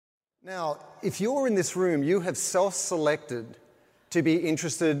Now, if you're in this room, you have self-selected to be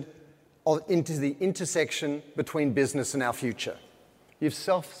interested into the intersection between business and our future. You've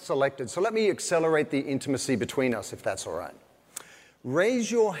self-selected. So let me accelerate the intimacy between us, if that's all right.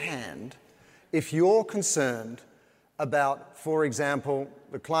 Raise your hand if you're concerned about, for example,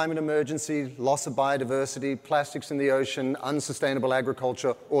 the climate emergency, loss of biodiversity, plastics in the ocean, unsustainable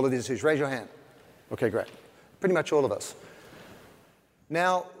agriculture, all of these issues. Raise your hand. Okay, great. Pretty much all of us.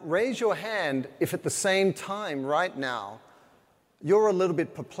 Now, raise your hand if at the same time, right now, you're a little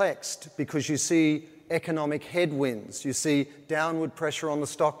bit perplexed because you see economic headwinds, you see downward pressure on the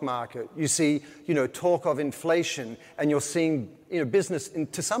stock market, you see, talk of inflation, and you're seeing, business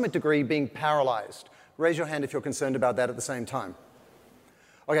to some degree being paralyzed. Raise your hand if you're concerned about that at the same time.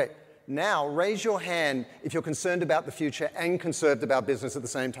 Okay, now raise your hand if you're concerned about the future and concerned about business at the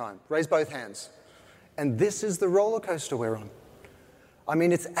same time. Raise both hands. And this is the roller coaster we're on. I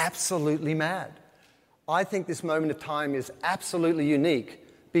mean, it's absolutely mad. I think this moment of time is absolutely unique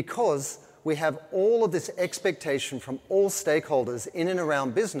because we have all of this expectation from all stakeholders in and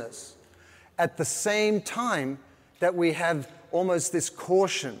around business at the same time that we have almost this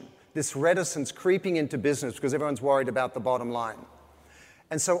caution, this reticence creeping into business because everyone's worried about the bottom line.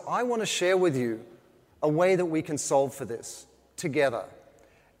 And so I want to share with you a way that we can solve for this together.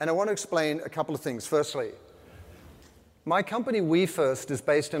 And I want to explain a couple of things. Firstly, my company, WeFirst, is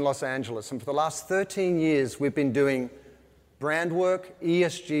based in Los Angeles, and for the last 13 years, we've been doing brand work,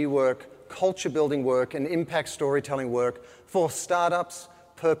 ESG work, culture-building work, and impact storytelling work for startups,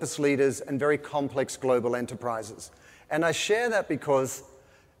 purpose leaders, and very complex global enterprises. And I share that because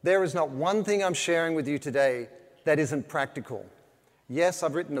there is not one thing I'm sharing with you today that isn't practical. Yes,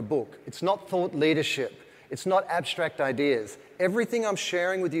 I've written a book. It's not thought leadership. It's not abstract ideas. Everything I'm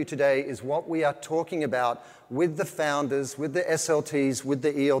sharing with you today is what we are talking about with the founders, with the SLTs, with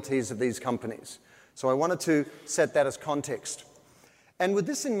the ELTs of these companies. So I wanted to set that as context. And with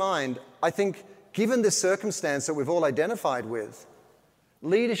this in mind, I think given the circumstance that we've all identified with,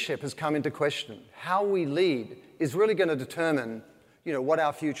 leadership has come into question. How we lead is really going to determine, what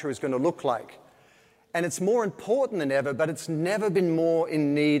our future is going to look like. And it's more important than ever, but it's never been more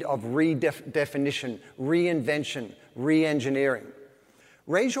in need of redefinition, reinvention, re-engineering.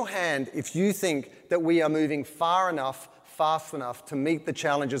 Raise your hand if you think that we are moving far enough, fast enough to meet the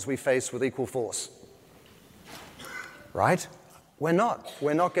challenges we face with equal force. Right? We're not.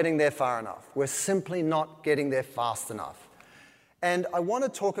 We're not getting there far enough. We're simply not getting there fast enough. And I want to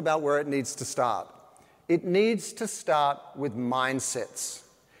talk about where it needs to start. It needs to start with mindsets.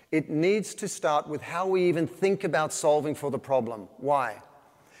 It needs to start with how we even think about solving for the problem. Why?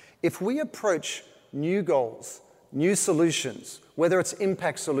 If we approach new goals, new solutions, whether it's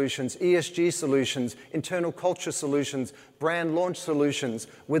impact solutions, ESG solutions, internal culture solutions, brand launch solutions,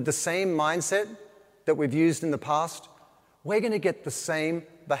 with the same mindset that we've used in the past, we're going to get the same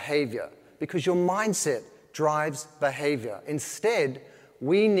behavior because your mindset drives behavior. Instead,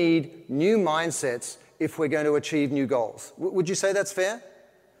 we need new mindsets if we're going to achieve new goals. Would you say that's fair?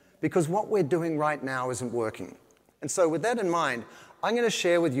 Because what we're doing right now isn't working. And so with that in mind, I'm going to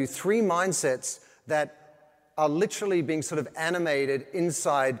share with you 3 mindsets that are literally being sort of animated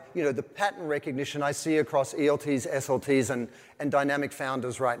inside, the pattern recognition I see across ELTs, SLTs, and dynamic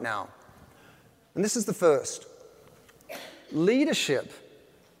founders right now. And this is the first. Leadership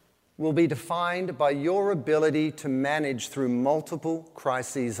will be defined by your ability to manage through multiple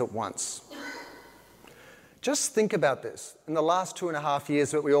crises at once. Just think about this. In the last 2.5 years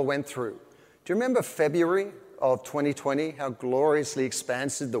that we all went through, do you remember February of 2020, how gloriously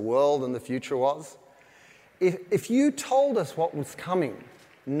expansive the world and the future was? If you told us what was coming,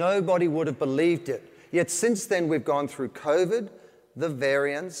 nobody would have believed it. Yet since then, we've gone through COVID, the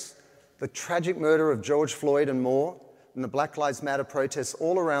variants, the tragic murder of George Floyd and more, and the Black Lives Matter protests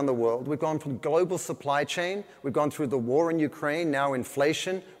all around the world. We've gone from global supply chain, we've gone through the war in Ukraine, now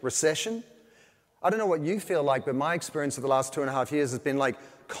inflation, recession. I don't know what you feel like, but my experience of the last 2.5 years has been like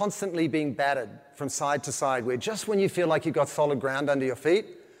constantly being battered from side to side, where just when you feel like you've got solid ground under your feet,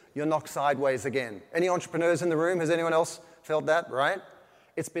 you're knocked sideways again. Any entrepreneurs in the room? Has anyone else felt that, right?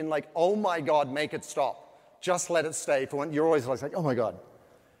 It's been like, oh my God, make it stop. Just let it stay. For when you're always like, oh my God.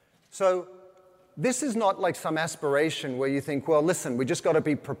 So this is not like some aspiration where you think, well, listen, we just got to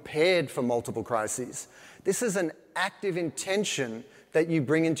be prepared for multiple crises. This is an active intention that you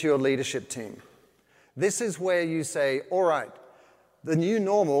bring into your leadership team. This is where you say, all right, the new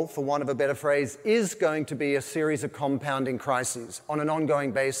normal, for want of a better phrase, is going to be a series of compounding crises on an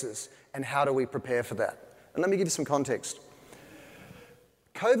ongoing basis. And how do we prepare for that? And let me give you some context.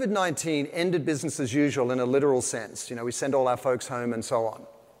 COVID-19 ended business as usual in a literal sense. We send all our folks home and so on.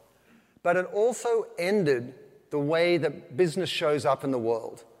 But it also ended the way that business shows up in the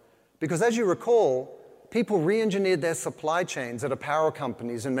world. Because as you recall, people re-engineered their supply chains at apparel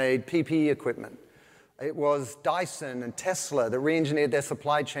companies and made PPE equipment. It was Dyson and Tesla that re-engineered their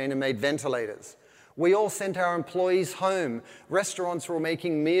supply chain and made ventilators. We all sent our employees home. Restaurants were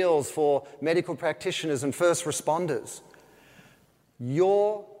making meals for medical practitioners and first responders.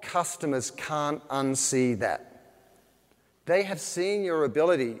 Your customers can't unsee that. They have seen your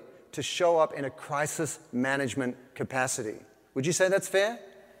ability to show up in a crisis management capacity. Would you say that's fair?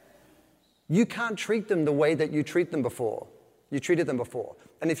 You can't treat them the way that you treated them before.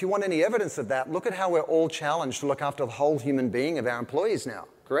 And if you want any evidence of that, look at how we're all challenged to look after the whole human being of our employees now,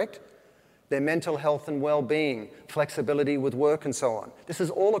 correct? Their mental health and well-being, flexibility with work and so on. This is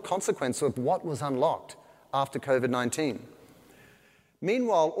all a consequence of what was unlocked after COVID-19.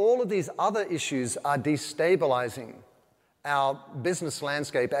 Meanwhile, all of these other issues are destabilizing our business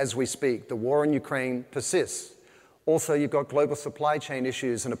landscape as we speak. The war in Ukraine persists. Also, you've got global supply chain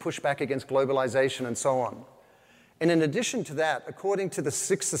issues and a pushback against globalization and so on. And in addition to that, according to the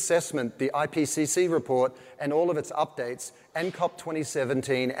sixth assessment, the IPCC report and all of its updates, and COP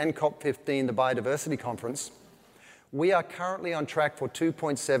 2017 and COP 15, the Biodiversity Conference, we are currently on track for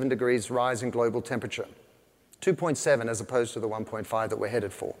 2.7 degrees rise in global temperature. 2.7 as opposed to the 1.5 that we're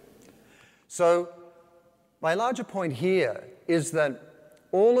headed for. So my larger point here is that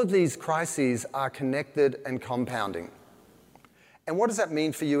all of these crises are connected and compounding. And what does that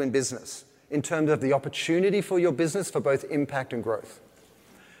mean for you in business in terms of the opportunity for your business for both impact and growth?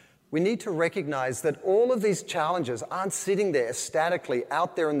 We need to recognize that all of these challenges aren't sitting there statically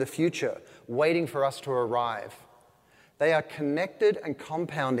out there in the future waiting for us to arrive. They are connected and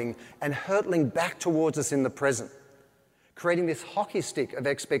compounding and hurtling back towards us in the present, creating this hockey stick of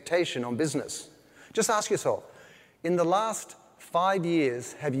expectation on business. Just ask yourself, in the last 5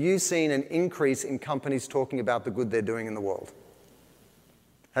 years, have you seen an increase in companies talking about the good they're doing in the world?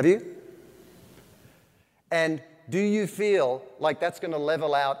 Have you? And do you feel like that's going to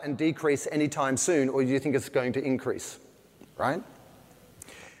level out and decrease anytime soon, or do you think it's going to increase, right?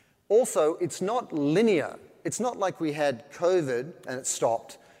 Also, it's not linear. It's not like we had COVID and it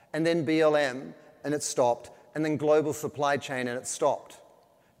stopped, and then BLM and it stopped, and then global supply chain and it stopped.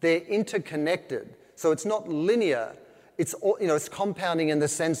 They're interconnected, so it's not linear. It's all, it's compounding in the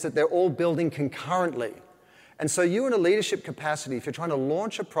sense that they're all building concurrently. And so you in a leadership capacity, if you're trying to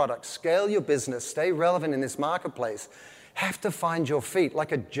launch a product, scale your business, stay relevant in this marketplace, have to find your feet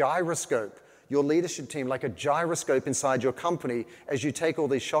like a gyroscope, your leadership team like a gyroscope inside your company as you take all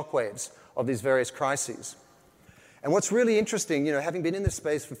these shockwaves of these various crises. And what's really interesting, having been in this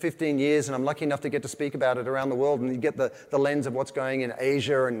space for 15 years, and I'm lucky enough to get to speak about it around the world, and you get the lens of what's going in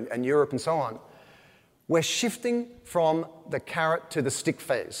Asia and Europe and so on, we're shifting from the carrot to the stick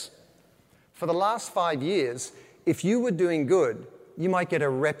phase. For the last 5 years, if you were doing good, you might get a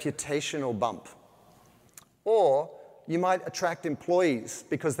reputational bump. Or you might attract employees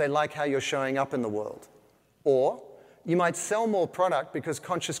because they like how you're showing up in the world. Or you might sell more product because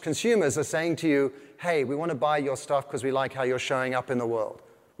conscious consumers are saying to you, hey, we want to buy your stuff because we like how you're showing up in the world.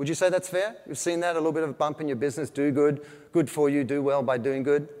 Would you say that's fair? You've seen that, a little bit of a bump in your business, do good, good for you, do well by doing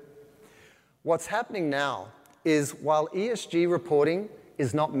good. What's happening now is while ESG reporting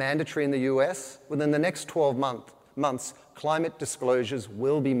is not mandatory in the US, within the next 12 months, climate disclosures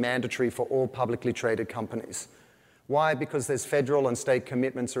will be mandatory for all publicly traded companies. Why? Because there's federal and state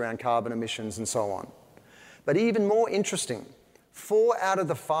commitments around carbon emissions and so on. But even more interesting, 4 out of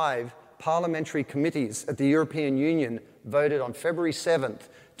the 5 parliamentary committees at the European Union voted on February 7th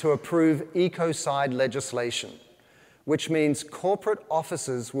to approve ecocide legislation, which means corporate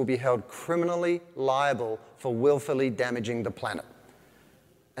officers will be held criminally liable for willfully damaging the planet.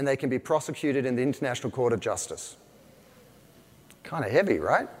 And they can be prosecuted in the International Court of Justice. Kind of heavy,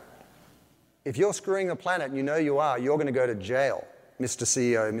 right? If you're screwing the planet, and you know you are, you're going to go to jail, Mr.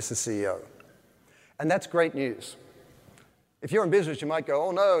 CEO, Mrs. CEO. And that's great news. If you're in business, you might go,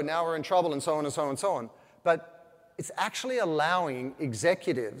 oh no, now we're in trouble, and so on and so on and so on. But it's actually allowing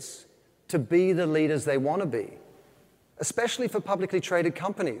executives to be the leaders they want to be, especially for publicly traded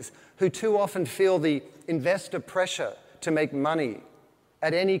companies who too often feel the investor pressure to make money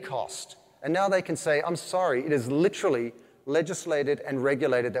at any cost. And now they can say, I'm sorry, it is literally legislated and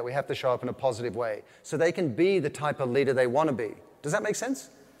regulated that we have to show up in a positive way. So they can be the type of leader they want to be. Does that make sense?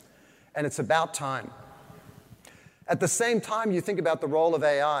 And it's about time. At the same time, you think about the role of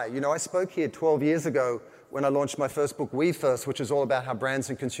AI. I spoke here 12 years ago when I launched my first book, We First, which is all about how brands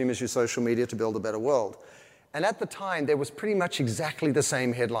and consumers use social media to build a better world. And at the time, there was pretty much exactly the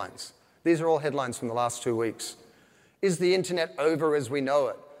same headlines. These are all headlines from the last 2 weeks. Is the internet over as we know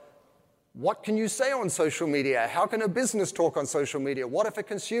it? What can you say on social media? How can a business talk on social media? What if a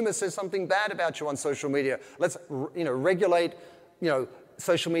consumer says something bad about you on social media? Let's regulate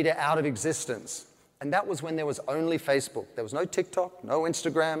social media out of existence. And that was when there was only Facebook. There was no TikTok, no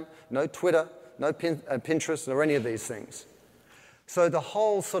Instagram, no Twitter, no Pinterest, or any of these things. So the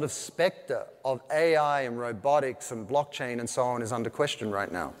whole sort of specter of AI and robotics and blockchain and so on is under question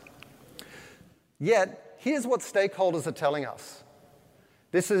right now. Yet, here's what stakeholders are telling us.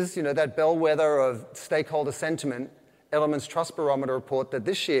 This is, that bellwether of stakeholder sentiment, Elements Trust Barometer report that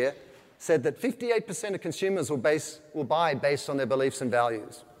this year said that 58% of consumers will buy based on their beliefs and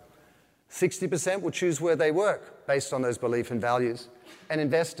values. 60% will choose where they work based on those beliefs and values. And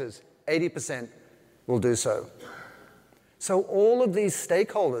investors, 80% will do so. So all of these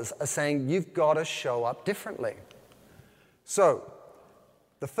stakeholders are saying you've got to show up differently. So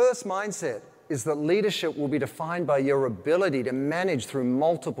the first mindset is that leadership will be defined by your ability to manage through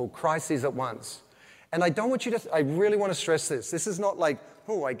multiple crises at once. And I really want to stress this. This is not like,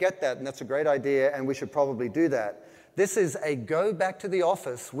 oh, I get that, and that's a great idea, and we should probably do that. This is a go back to the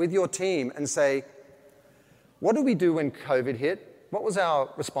office with your team and say, what did we do when COVID hit? What was our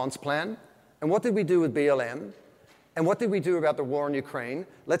response plan? And what did we do with BLM? And what did we do about the war in Ukraine?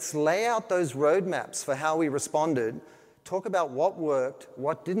 Let's lay out those roadmaps for how we responded, talk about what worked,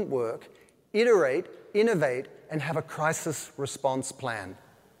 what didn't work, iterate, innovate, and have a crisis response plan.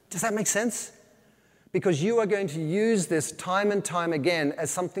 Does that make sense? Because you are going to use this time and time again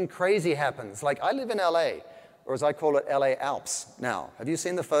as something crazy happens. Like, I live in LA, or as I call it, LA Alps now. Have you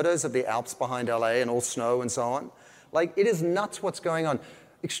seen the photos of the Alps behind LA and all snow and so on? Like, it is nuts what's going on.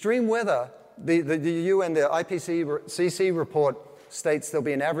 Extreme weather, the UN, the IPCC report states there'll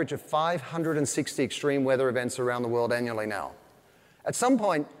be an average of 560 extreme weather events around the world annually now. At some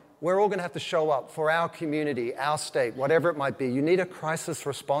point, we're all going to have to show up for our community, our state, whatever it might be. You need a crisis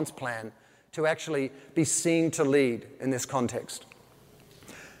response plan to actually be seen to lead in this context.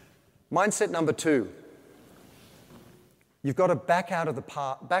 Mindset number 2. You've got to back out of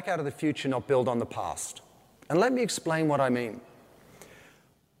the future, not build on the past. And let me explain what I mean.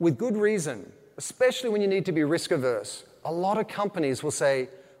 With good reason, especially when you need to be risk averse, a lot of companies will say,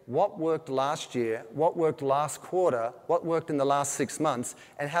 what worked last year, what worked last quarter, what worked in the last 6 months,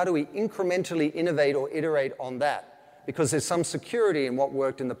 and how do we incrementally innovate or iterate on that? Because there's some security in what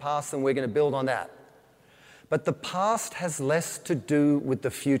worked in the past, and we're going to build on that. But the past has less to do with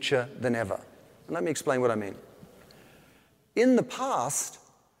the future than ever. And let me explain what I mean. In the past,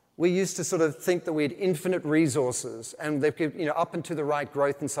 we used to sort of think that we had infinite resources and they could, up and to the right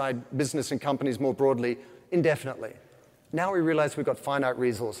growth inside business and companies more broadly, indefinitely. Now we realize we've got finite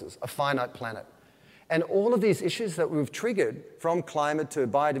resources, a finite planet. And all of these issues that we've triggered, from climate to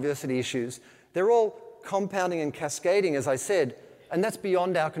biodiversity issues, they're all compounding and cascading, as I said, and that's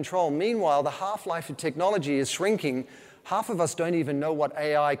beyond our control. Meanwhile, the half-life of technology is shrinking. Half of us don't even know what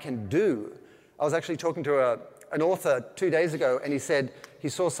AI can do. I was actually talking to an author 2 days ago, and he said he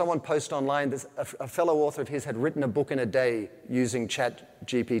saw someone post online that a fellow author of his had written a book in a day using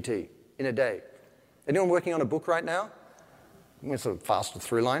ChatGPT, in a day. Anyone working on a book right now? It's a faster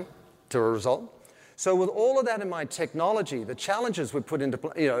through line to a result. So with all of that in mind, technology, the challenges we put into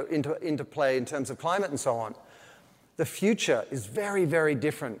play in terms of climate and so on, the future is very, very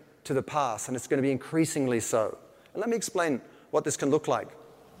different to the past, and it's going to be increasingly so. And let me explain what this can look like.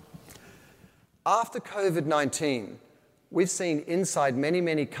 After COVID-19, we've seen inside many,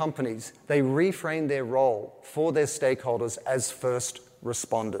 many companies, they reframe their role for their stakeholders as first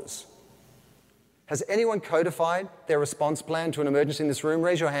responders. Has anyone codified their response plan to an emergency in this room?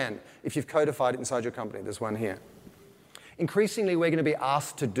 Raise your hand if you've codified it inside your company. There's one here. Increasingly, we're going to be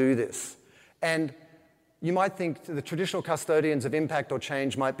asked to do this. And you might think the traditional custodians of impact or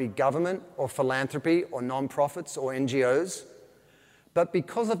change might be government or philanthropy or nonprofits or NGOs. But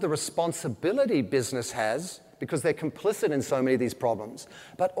because of the responsibility business has, because they're complicit in so many of these problems,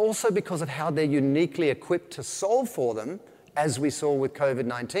 but also because of how they're uniquely equipped to solve for them, as we saw with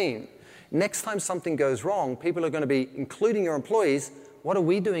COVID-19, next time something goes wrong, people are going to be, including your employees, what are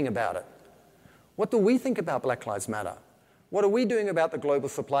we doing about it? What do we think about Black Lives Matter? What are we doing about the global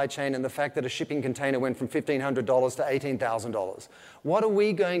supply chain and the fact that a shipping container went from $1,500 to $18,000? What are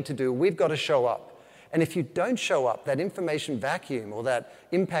we going to do? We've got to show up. And if you don't show up, that information vacuum or that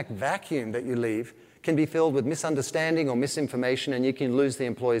impact vacuum that you leave can be filled with misunderstanding or misinformation, and you can lose the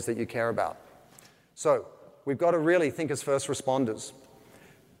employees that you care about. So we've got to really think as first responders.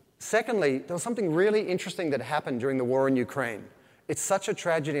 Secondly, there was something really interesting that happened during the war in Ukraine. It's such a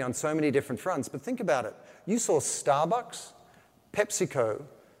tragedy on so many different fronts, but think about it. You saw Starbucks, PepsiCo,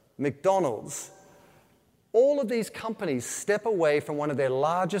 McDonald's, All of these companies step away from one of their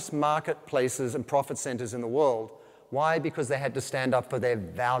largest marketplaces and profit centers in the world. Why? Because they had to stand up for their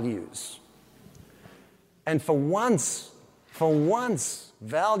values. And for once,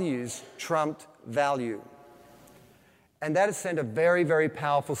 values trumped value. And that has sent a very, very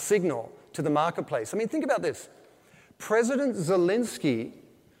powerful signal to the marketplace. I mean, think about this. President Zelensky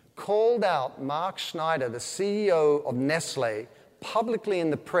called out Mark Schneider, the CEO of Nestle, publicly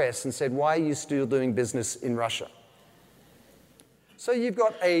in the press and said, "Why are you still doing business in Russia?" So you've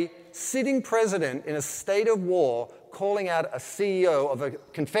got a sitting president in a state of war calling out a CEO of a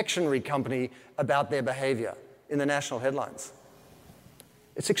confectionery company about their behavior in the national headlines.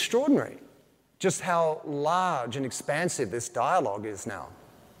 It's extraordinary just how large and expansive this dialogue is now.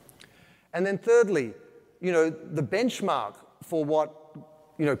 And then thirdly, the benchmark for what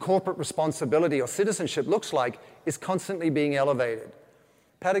corporate responsibility or citizenship looks like is constantly being elevated.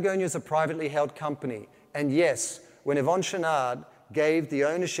 Patagonia is a privately held company. And yes, when Yvon Chouinard gave the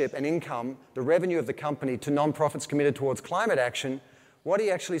ownership and income, the revenue of the company to nonprofits committed towards climate action, what he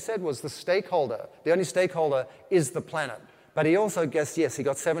actually said was the only stakeholder is the planet. But he also guessed, yes, he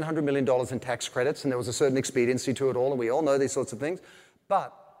got $700 million in tax credits, and there was a certain expediency to it all, and we all know these sorts of things.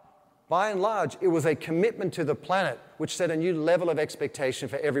 But by and large, it was a commitment to the planet which set a new level of expectation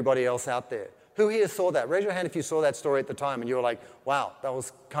for everybody else out there. Who here saw that? Raise your hand if you saw that story at the time and you were like, wow, that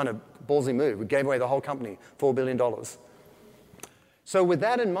was kind of a ballsy move. We gave away the whole company, $4 billion. So with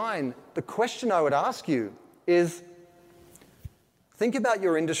that in mind, the question I would ask you is, think about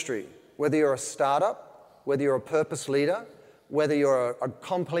your industry, whether you're a startup, whether you're a purpose leader, whether you're a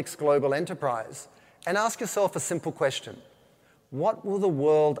complex global enterprise, and ask yourself a simple question. What will the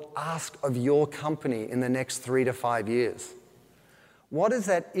world ask of your company in the next 3 to 5 years? What is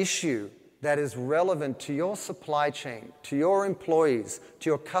that issue that is relevant to your supply chain, to your employees, to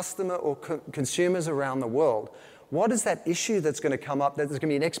your customer or consumers around the world? What is that issue that's going to come up that there's going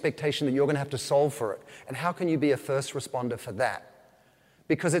to be an expectation that you're going to have to solve for it? And how can you be a first responder for that?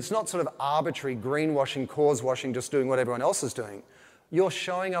 Because it's not sort of arbitrary greenwashing, cause washing, just doing what everyone else is doing. You're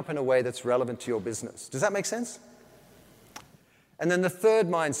showing up in a way that's relevant to your business. Does that make sense? And then the third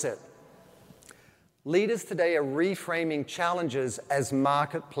mindset. Leaders today are reframing challenges as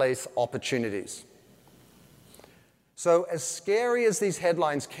marketplace opportunities. So as scary as these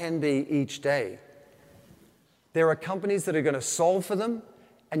headlines can be each day, there are companies that are going to solve for them,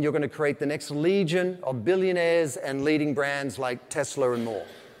 and you're going to create the next legion of billionaires and leading brands like Tesla and more.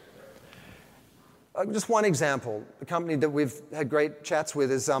 Just one example, the company that we've had great chats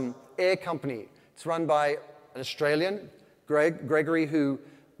with is Air Company. It's run by an Australian, Gregory, who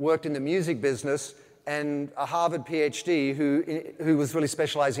worked in the music business, and a Harvard PhD who was really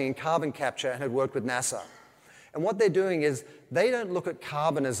specializing in carbon capture and had worked with NASA. And what they're doing is they don't look at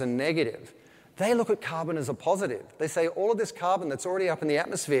carbon as a negative. They look at carbon as a positive. They say all of this carbon that's already up in the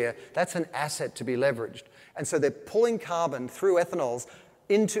atmosphere, that's an asset to be leveraged. And so they're pulling carbon through ethanols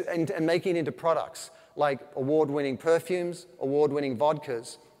and making it into products like award-winning perfumes, award-winning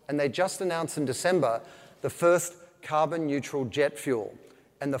vodkas. And they just announced in December the first carbon-neutral jet fuel.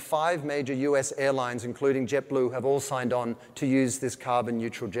 And the 5 major US airlines, including JetBlue, have all signed on to use this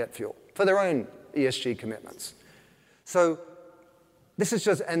carbon-neutral jet fuel for their own ESG commitments. So this is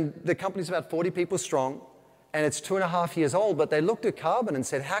just, and the company's about 40 people strong, and it's 2.5 years old, but they looked at carbon and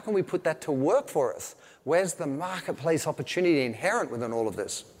said, how can we put that to work for us? Where's the marketplace opportunity inherent within all of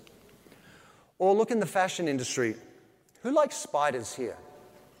this? Or look in the fashion industry. Who likes spiders here?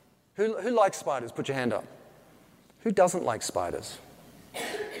 Who likes spiders? Put your hand up. Who doesn't like spiders?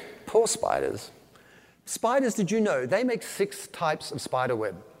 Poor spiders. Spiders, did you know, they make 6 types of spider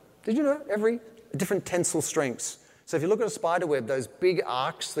web. Did you know? Every different tensile strengths. So if you look at a spider web, those big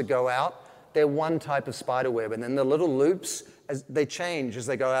arcs that go out, they're one type of spider web. And then the little loops, as they change as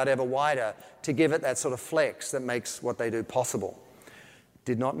they go out ever wider to give it that sort of flex that makes what they do possible.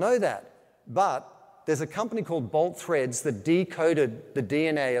 Did not know that. But there's a company called Bolt Threads that decoded the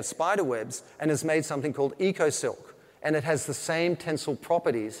DNA of spider webs and has made something called EcoSilk. And it has the same tensile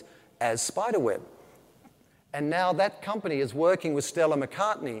properties as spiderweb. And now that company is working with Stella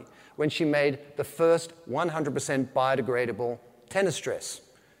McCartney when she made the first 100% biodegradable tennis dress.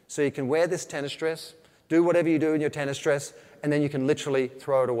 So you can wear this tennis dress, do whatever you do in your tennis dress, and then you can literally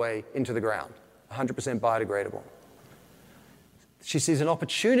throw it away into the ground, 100% biodegradable. She sees an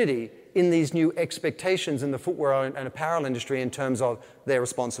opportunity in these new expectations in the footwear and apparel industry in terms of their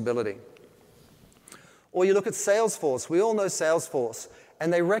responsibility. Or you look at Salesforce. We all know Salesforce.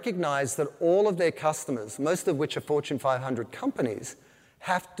 And they recognize that all of their customers, most of which are Fortune 500 companies,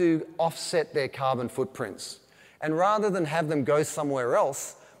 have to offset their carbon footprints. And rather than have them go somewhere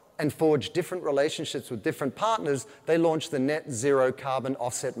else and forge different relationships with different partners, they launch the net zero carbon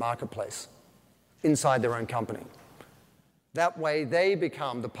offset marketplace inside their own company. That way, they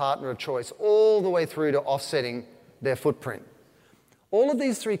become the partner of choice all the way through to offsetting their footprint. All of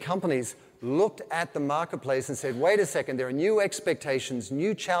these three companies looked at the marketplace and said, wait a second, there are new expectations,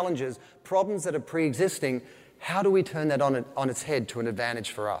 new challenges, problems that are pre-existing. How do we turn that on its head to an advantage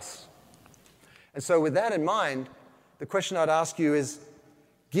for us? And so with that in mind, the question I'd ask you is,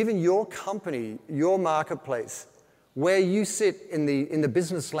 given your company, your marketplace, where you sit in the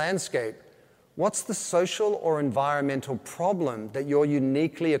business landscape, what's the social or environmental problem that you're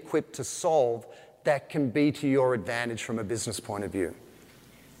uniquely equipped to solve that can be to your advantage from a business point of view?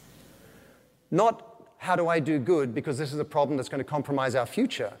 Not how do I do good because this is a problem that's going to compromise our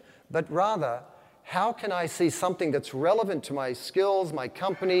future, but rather how can I see something that's relevant to my skills, my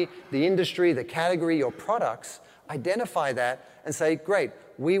company, the industry, the category, your products, identify that and say, great,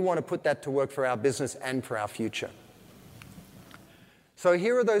 we want to put that to work for our business and for our future. So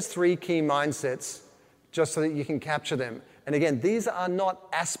here are those three key mindsets, just so that you can capture them. And again, these are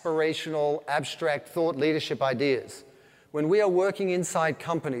not aspirational, abstract thought leadership ideas. When we are working inside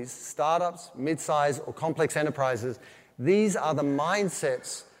companies, startups, mid-size or complex enterprises, these are the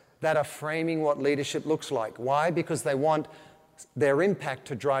mindsets that are framing what leadership looks like. Why? Because they want their impact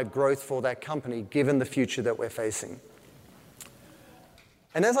to drive growth for that company, given the future that we're facing.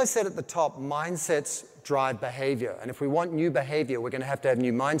 And as I said at the top, mindsets drive behavior. And if we want new behavior, we're going to have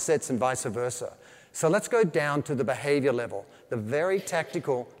new mindsets and vice versa. So let's go down to the behavior level, the very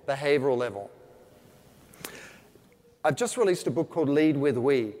tactical behavioral level. I've just released a book called Lead with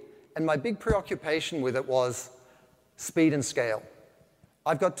We, and my big preoccupation with it was speed and scale.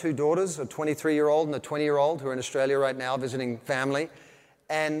 I've got two daughters, a 23-year-old and a 20-year-old, who are in Australia right now visiting family,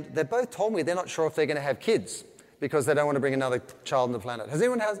 and they both told me they're not sure if they're going to have kids because they don't want to bring another child on the planet. Has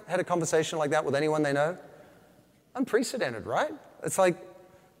anyone had a conversation like that with anyone they know? Unprecedented, right? It's like,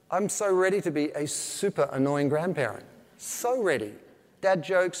 I'm so ready to be a super annoying grandparent. So ready. Dad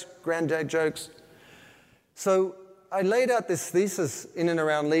jokes, granddad jokes. So I laid out this thesis in and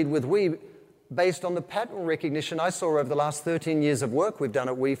around Lead with We based on the pattern recognition I saw over the last 13 years of work we've done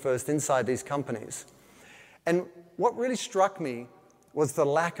at WeFirst inside these companies. And what really struck me was the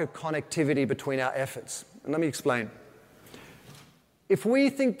lack of connectivity between our efforts. And let me explain. If we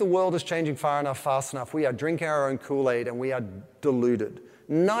think the world is changing far enough, fast enough, we are drinking our own Kool-Aid and we are deluded.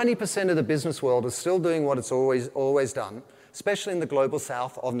 90% of the business world is still doing what it's always done, especially in the global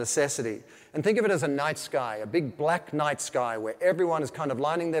south, of necessity. And think of it as a night sky, a big black night sky where everyone is kind of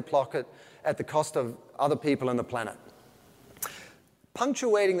lining their pocket at the cost of other people on the planet.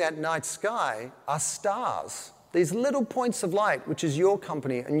 Punctuating that night sky are stars, these little points of light, which is your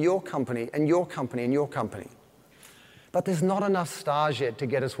company and your company and your company and your company. But there's not enough stars yet to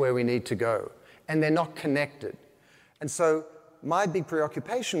get us where we need to go, and they're not connected. And so my big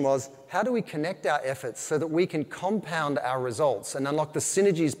preoccupation was, how do we connect our efforts so that we can compound our results and unlock the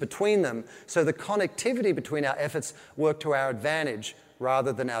synergies between them so the connectivity between our efforts work to our advantage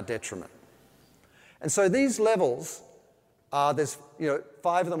rather than our detriment? And so these levels are, there's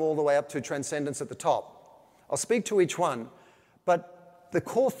 5 of them all the way up to transcendence at the top. I'll speak to each one, but the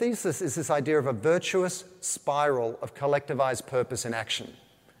core thesis is this idea of a virtuous spiral of collectivized purpose in action.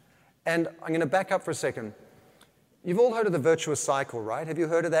 And I'm going to back up for a second. You've all heard of the virtuous cycle, right? Have you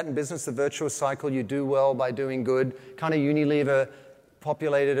heard of that in business, the virtuous cycle? You do well by doing good. Kind of Unilever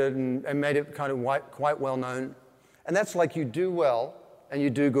populated it and made it kind of quite well known. And that's like you do well and you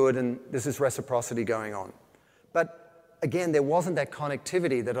do good, and there's this reciprocity going on. But again, there wasn't that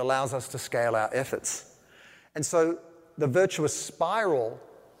connectivity that allows us to scale our efforts. And so the virtuous spiral,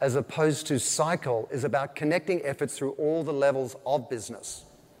 as opposed to cycle, is about connecting efforts through all the levels of business.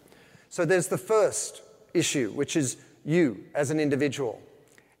 So there's the first issue, which is you as an individual.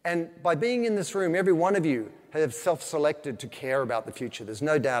 And by being in this room, every one of you have self-selected to care about the future. There's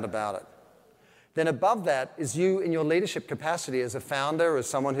no doubt about it. Then above that is you in your leadership capacity as a founder, as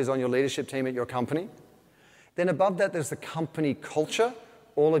someone who's on your leadership team at your company. Then above that, there's the company culture,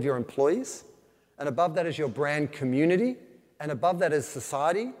 all of your employees. And above that is your brand community. And above that is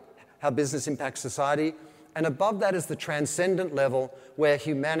society, how business impacts society. And above that is the transcendent level where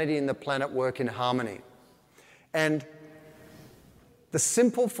humanity and the planet work in harmony. And the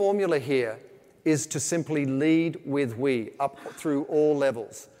simple formula here is to simply lead with we, up through all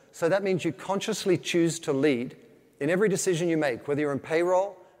levels. So that means you consciously choose to lead in every decision you make, whether you're in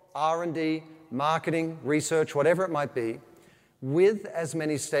payroll, R&D, marketing, research, whatever it might be, with as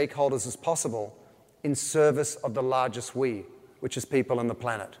many stakeholders as possible in service of the largest we, which is people on the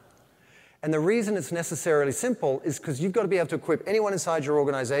planet. And the reason it's necessarily simple is because you've got to be able to equip anyone inside your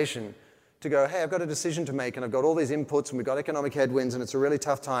organization to go, hey, I've got a decision to make and I've got all these inputs and we've got economic headwinds and it's a really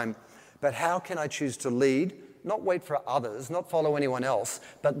tough time, but how can I choose to lead, not wait for others, not follow anyone else,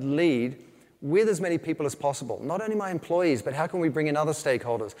 but lead with as many people as possible, not only my employees, but how can we bring in other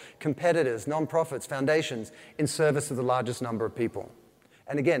stakeholders, competitors, nonprofits, foundations, in service of the largest number of people.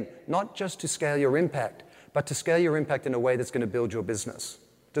 And again, not just to scale your impact, but to scale your impact in a way that's going to build your business.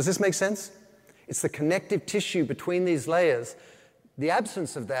 Does this make sense? It's the connective tissue between these layers, the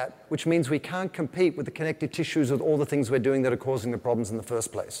absence of that, which means we can't compete with the connective tissues of all the things we're doing that are causing the problems in the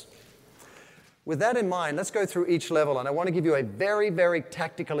first place. With that in mind, let's go through each level, and I want to give you a very, very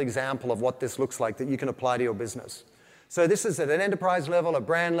tactical example of what this looks like that you can apply to your business. So this is at an enterprise level, a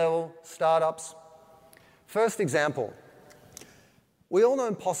brand level, startups. First example, we all know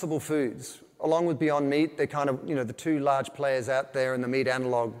Impossible Foods, along with Beyond Meat. They're kind of, the two large players out there in the meat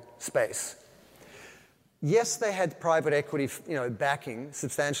analog space. Yes, they had private equity, backing,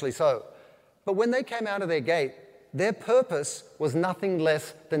 substantially so. But when they came out of their gate, their purpose was nothing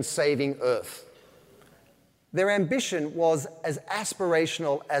less than saving Earth. Their ambition was as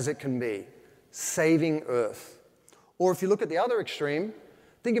aspirational as it can be, saving Earth. Or if you look at the other extreme,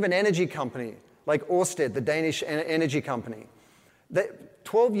 think of an energy company like Ørsted, the Danish energy company.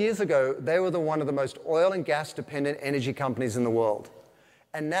 12 years ago, they were one of the most oil and gas dependent energy companies in the world.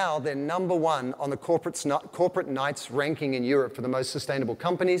 And now they're number one on the Corporate Knights ranking in Europe for the most sustainable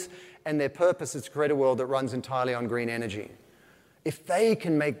companies, and their purpose is to create a world that runs entirely on green energy. If they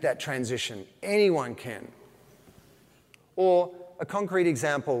can make that transition, anyone can. Or a concrete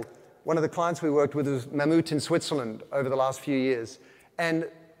example, one of the clients we worked with was Mammut in Switzerland over the last few years. And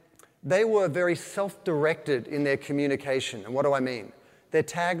they were very self-directed in their communication. And what do I mean? Their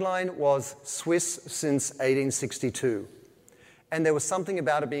tagline was Swiss since 1862. And there was something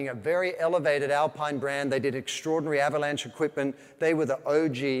about it being a very elevated alpine brand. They did extraordinary avalanche equipment. They were the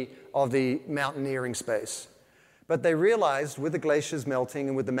OG of the mountaineering space. But they realized with the glaciers melting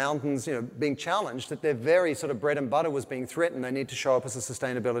and with the mountains being challenged that their very sort of bread and butter was being threatened. They need to show up as a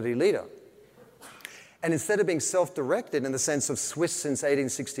sustainability leader. And instead of being self-directed in the sense of Swiss since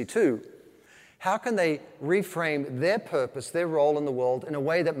 1862, how can they reframe their purpose, their role in the world in a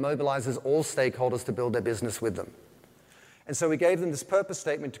way that mobilizes all stakeholders to build their business with them? And so we gave them this purpose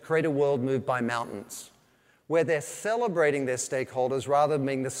statement to create a world moved by mountains, where they're celebrating their stakeholders rather than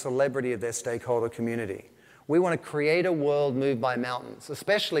being the celebrity of their stakeholder community. We want to create a world moved by mountains,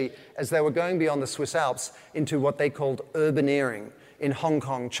 especially as they were going beyond the Swiss Alps into what they called urbaneering in Hong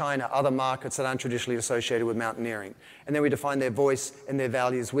Kong, China, other markets that aren't traditionally associated with mountaineering. And then we define their voice and their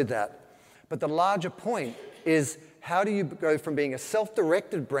values with that. But the larger point is, how do you go from being a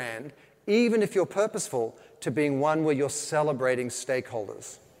self-directed brand, even if you're purposeful, to being one where you're celebrating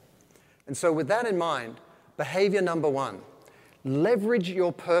stakeholders? And so with that in mind, behavior number one, leverage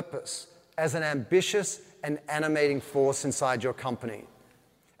your purpose as an ambitious and animating force inside your company.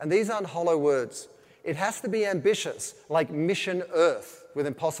 And these aren't hollow words. It has to be ambitious, like Mission Earth with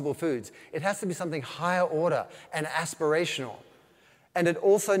Impossible Foods. It has to be something higher order and aspirational. And it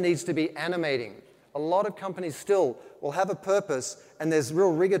also needs to be animating. A lot of companies still will have a purpose and there's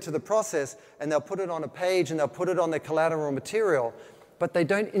real rigor to the process and they'll put it on a page and they'll put it on their collateral material, but they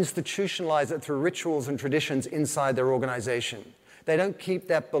don't institutionalize it through rituals and traditions inside their organization. They don't keep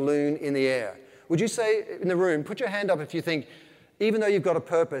that balloon in the air. Would you say in the room, put your hand up if you think, even though you've got a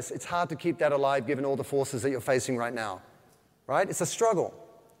purpose, it's hard to keep that alive given all the forces that you're facing right now, right? It's a struggle.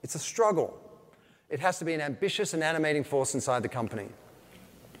 It's a struggle. It has to be an ambitious and animating force inside the company.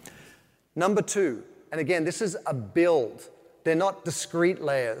 Number two, and again, this is a build. They're not discrete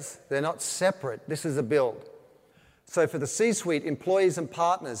layers. They're not separate. This is a build. So for the C-suite, employees and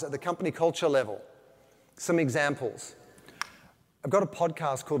partners at the company culture level, some examples. I've got a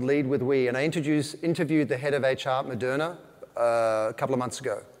podcast called Lead with We, and I interviewed the head of HR at Moderna a couple of months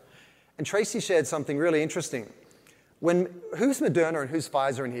ago. And Tracy shared something really interesting. Who's Moderna and who's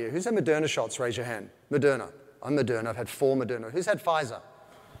Pfizer in here? Who's had Moderna shots? Raise your hand. Moderna. I'm Moderna. I've had 4 Moderna. Who's had Pfizer?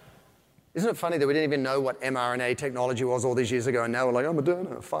 Isn't it funny that we didn't even know what mRNA technology was all these years ago, and now we're like, oh,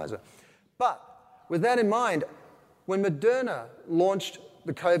 Moderna, Pfizer. But with that in mind, when Moderna launched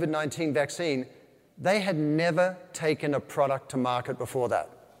the COVID-19 vaccine, they had never taken a product to market before that.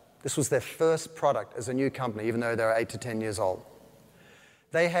 This was their first product as a new company, even though they were 8 to 10 years old.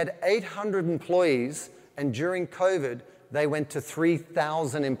 They had 800 employees, and during COVID, they went to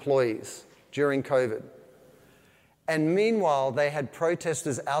 3,000 employees during COVID. And meanwhile, they had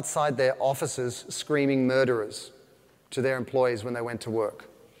protesters outside their offices screaming murderers to their employees when they went to work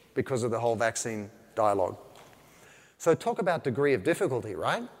because of the whole vaccine dialogue. So talk about degree of difficulty,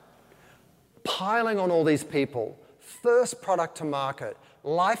 right? piling on all these people, first product to market,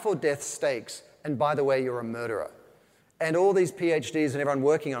 life or death stakes, and by the way, you're a murderer. And all these PhDs and everyone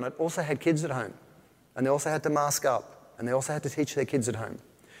working on it also had kids at home. And they also had to mask up. And they also had to teach their kids at home.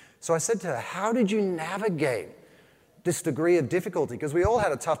 So I said to her, how did you navigate this degree of difficulty? Because we all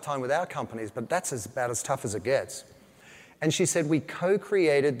had a tough time with our companies, but that's about as tough as it gets. And she said, we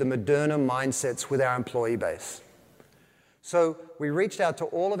co-created the Moderna mindsets with our employee base. So we reached out to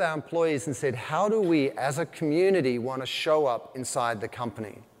all of our employees and said, how do we, as a community, want to show up inside the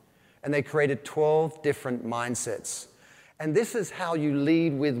company? And they created 12 different mindsets. And this is how you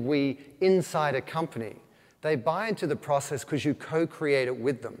lead with we inside a company. They buy into the process because you co-create it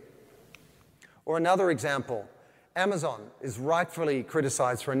with them. Or another example, Amazon is rightfully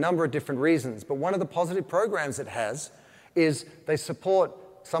criticized for a number of different reasons, but one of the positive programs it has is they support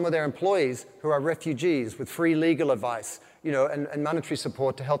some of their employees who are refugees with free legal advice, and monetary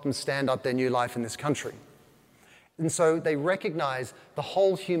support to help them stand up their new life in this country. And so they recognize the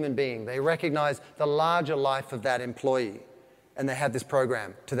whole human being. They recognize the larger life of that employee, and they have this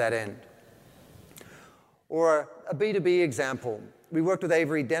program to that end. Or a B2B example. We worked with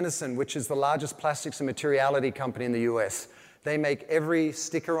Avery Dennison, which is the largest plastics and materiality company in the US. They make every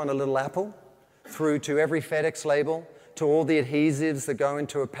sticker on a little apple, through to every FedEx label, to all the adhesives that go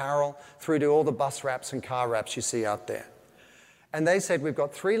into apparel, through to all the bus wraps and car wraps you see out there. And they said, we've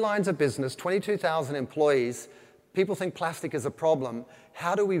got 3 lines of business, 22,000 employees. People think plastic is a problem.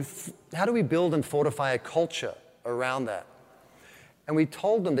 How do we build and fortify a culture around that? And we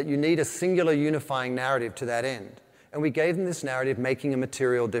told them that you need a singular unifying narrative to that end. And we gave them this narrative, making a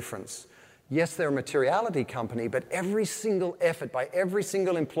material difference. Yes, they're a materiality company, but every single effort by every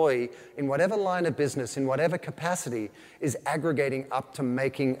single employee in whatever line of business, in whatever capacity, is aggregating up to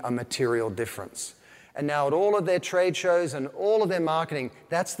making a material difference. And now at all of their trade shows and all of their marketing,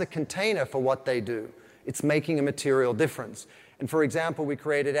 that's the container for what they do. It's making a material difference. And for example, we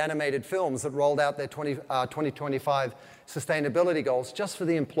created animated films that rolled out their 2025 sustainability goals just for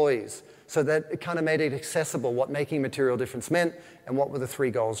the employees, so that it kind of made it accessible what making a material difference meant and what were the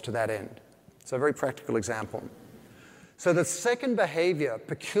 3 goals to that end. So a very practical example. So the second behavior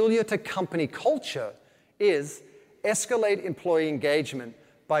peculiar to company culture is escalate employee engagement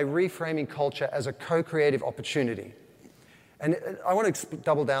by reframing culture as a co-creative opportunity. And I want to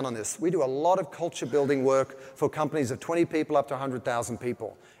double down on this. We do a lot of culture building work for companies of 20 people up to 100,000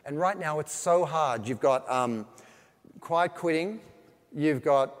 people. And right now it's so hard. You've got quiet quitting, you've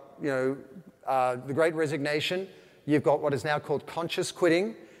got the Great Resignation, you've got what is now called conscious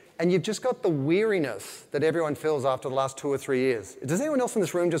quitting, and you've just got the weariness that everyone feels after the last 2 or 3 years. Does anyone else in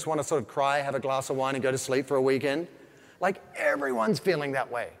this room just want to sort of cry, have a glass of wine, and go to sleep for a weekend? Like, everyone's feeling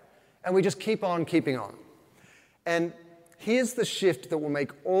that way. And we just keep on keeping on. And here's the shift that will make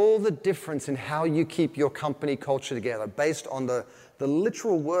all the difference in how you keep your company culture together, based on the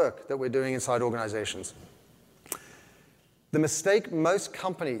literal work that we're doing inside organizations. The mistake most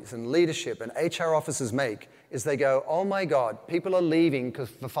companies and leadership and HR officers make is they go, oh my God, people are leaving for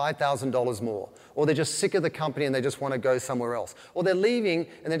 $5,000 more. Or they're just sick of the company and they just want to go somewhere else. Or they're leaving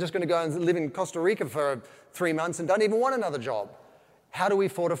and they're just going to go and live in Costa Rica for 3 months and don't even want another job. How do we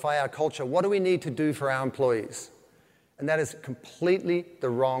fortify our culture? What do we need to do for our employees? And that is completely the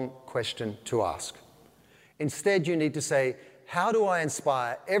wrong question to ask. Instead, you need to say, how do I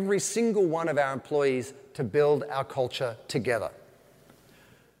inspire every single one of our employees to build our culture together?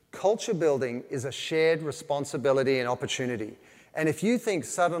 Culture building is a shared responsibility and opportunity. And if you think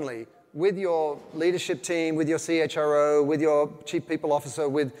suddenly, with your leadership team, with your CHRO, with your chief people officer,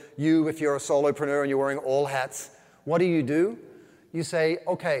 with you if you're a solopreneur and you're wearing all hats, what do? You say,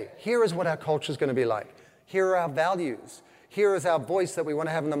 okay, here is what our culture is going to be like. Here are our values. Here is our voice that we want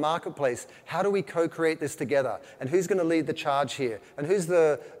to have in the marketplace. How do we co-create this together? And who's going to lead the charge here? And who's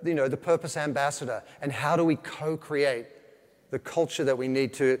the purpose ambassador? And how do we co-create the culture that we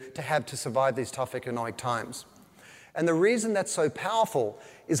need to have to survive these tough economic times? And the reason that's so powerful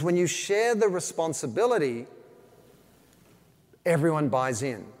is when you share the responsibility, everyone buys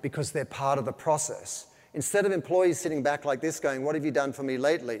in because they're part of the process. Instead of employees sitting back like this going, what have you done for me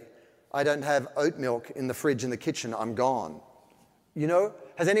lately? I don't have oat milk in the fridge in the kitchen, I'm gone.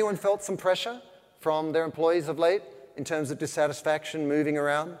 Has anyone felt some pressure from their employees of late in terms of dissatisfaction, moving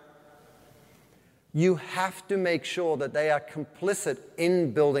around? You have to make sure that they are complicit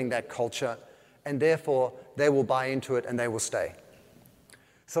in building that culture, and therefore they will buy into it and they will stay.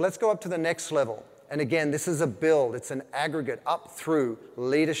 So let's go up to the next level. And again, this is a build, it's an aggregate up through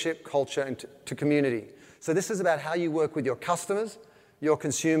leadership, culture, and to community. So this is about how you work with your customers, your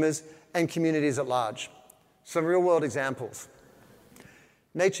consumers, and communities at large. Some real-world examples.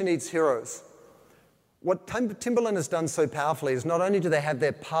 Nature needs heroes. What Timberland has done so powerfully is not only do they have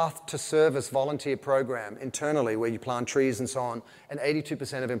their Path to Service volunteer program internally where you plant trees and so on, and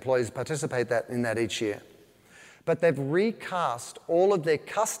 82% of employees participate in that each year, but they've recast all of their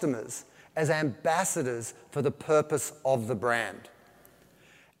customers as ambassadors for the purpose of the brand.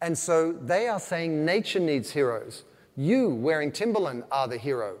 And so they are saying nature needs heroes. You, wearing Timberland, are the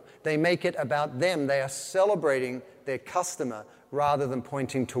hero. They make it about them. They are celebrating their customer rather than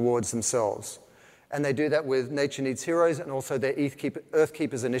pointing towards themselves. And they do that with Nature Needs Heroes and also their Earth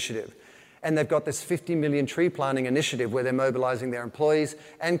Keepers initiative. And they've got this 50 million tree planting initiative where they're mobilizing their employees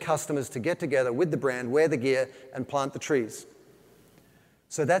and customers to get together with the brand, wear the gear, and plant the trees.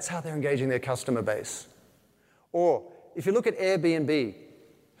 So that's how they're engaging their customer base. Or if you look at Airbnb,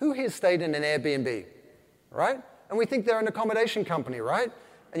 who here stayed in an Airbnb, right? And we think they're an accommodation company, right?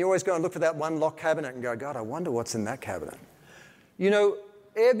 And you always go and look for that one locked cabinet and go, God, I wonder what's in that cabinet. You know,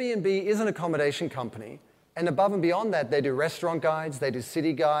 Airbnb is an accommodation company, and above and beyond that, they do restaurant guides, they do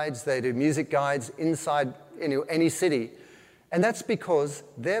city guides, they do music guides inside any city. And that's because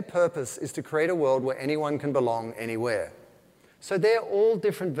their purpose is to create a world where anyone can belong anywhere. So they're all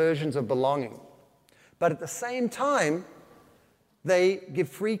different versions of belonging. But at the same time, they give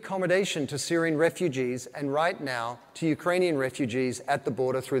free accommodation to Syrian refugees and right now to Ukrainian refugees at the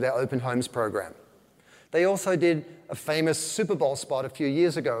border through their Open Homes program. They also did a famous Super Bowl spot a few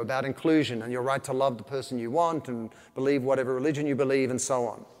years ago about inclusion and your right to love the person you want and believe whatever religion you believe and so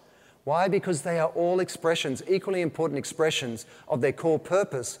on. Why? Because they are all expressions, equally important expressions of their core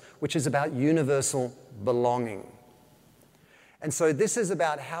purpose, which is about universal belonging. And so this is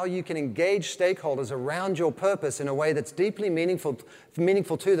about how you can engage stakeholders around your purpose in a way that's deeply meaningful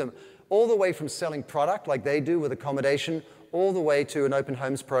to them, all the way from selling product like they do with accommodation, all the way to an Open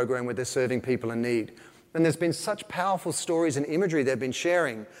Homes program where they're serving people in need. And there's been such powerful stories and imagery they've been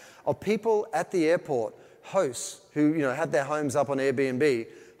sharing of people at the airport, hosts who had their homes up on Airbnb,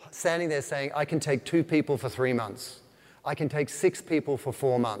 standing there saying, I can take 2 people for 3 months. I can take 6 people for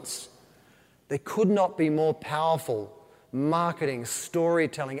 4 months. There could not be more powerful marketing,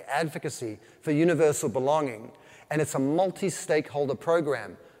 storytelling, advocacy for universal belonging. And it's a multi-stakeholder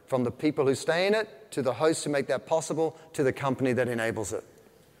program, from the people who stay in it, to the hosts who make that possible, to the company that enables it.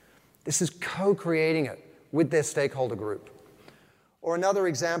 This is co-creating it with their stakeholder group. Or another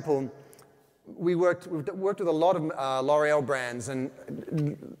example, we've worked with a lot of L'Oreal brands, and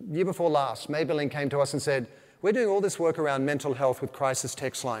year before last, Maybelline came to us and said, we're doing all this work around mental health with Crisis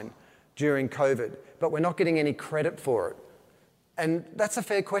Text Line during COVID, but we're not getting any credit for it. And that's a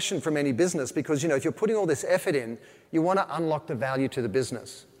fair question from any business because, if you're putting all this effort in, you want to unlock the value to the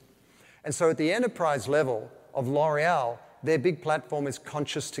business. And so at the enterprise level of L'Oreal, their big platform is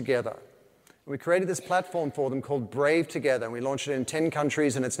Conscious Together. We created this platform for them called Brave Together, and we launched it in 10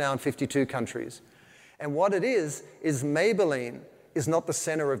 countries, and it's now in 52 countries. And what it is Maybelline is not the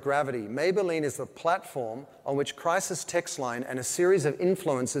center of gravity. Maybelline is the platform on which Crisis Text Line and a series of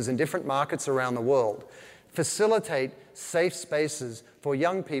influencers in different markets around the world facilitate safe spaces for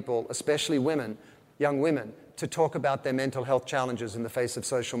young people, especially young women, to talk about their mental health challenges in the face of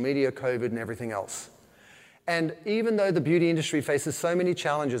social media, COVID, and everything else. And even though the beauty industry faces so many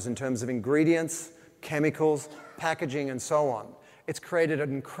challenges in terms of ingredients, chemicals, packaging, and so on, it's created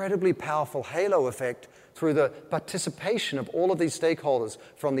an incredibly powerful halo effect through the participation of all of these stakeholders,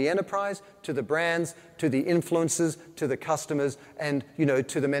 from the enterprise to the brands, to the influencers, to the customers, and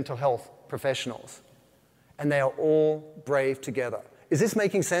to the mental health professionals. And they are all brave together. Is this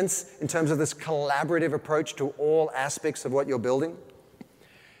making sense in terms of this collaborative approach to all aspects of what you're building?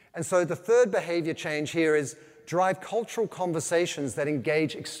 And so the third behavior change here is drive cultural conversations that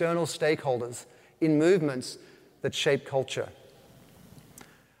engage external stakeholders in movements that shape culture.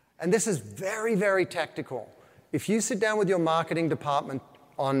 And this is very, very tactical. If you sit down with your marketing department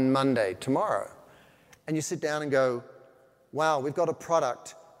on Monday, tomorrow, and you sit down and go, wow, we've got a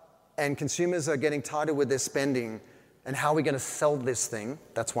product and consumers are getting tighter with their spending, and how are we going to sell this thing?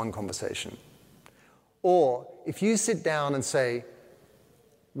 That's one conversation. Or if you sit down and say,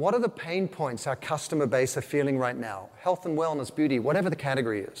 what are the pain points our customer base are feeling right now? Health and wellness, beauty, whatever the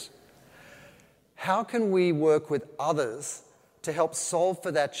category is. How can we work with others to help solve for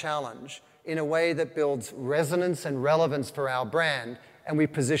that challenge in a way that builds resonance and relevance for our brand, and we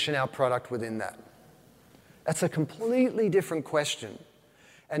position our product within that? That's a completely different question.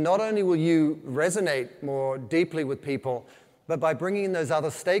 And not only will you resonate more deeply with people, but by bringing in those other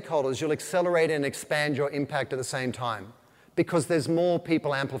stakeholders, you'll accelerate and expand your impact at the same time, because there's more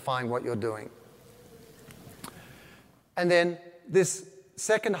people amplifying what you're doing. And then this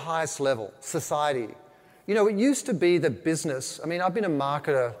second highest level, society. It used to be the business. I mean, I've been a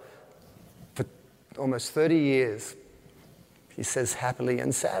marketer for almost 30 years. He says happily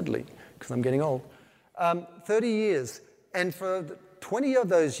and sadly, because I'm getting old. 30 years. And for 20 of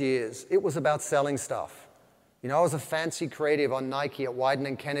those years, it was about selling stuff. You know, I was a fancy creative on Nike at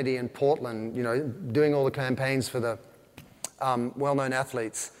Wieden & Kennedy in Portland, you know, doing all the campaigns for the well-known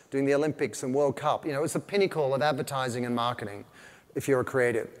athletes, doing the Olympics and World Cup. You know, it was the pinnacle of advertising and marketing if you're a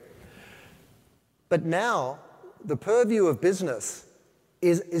creative. But now, the purview of business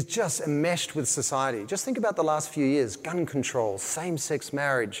is just enmeshed with society. Just think about the last few years: gun control, same-sex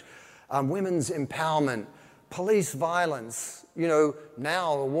marriage, women's empowerment, police violence, you know,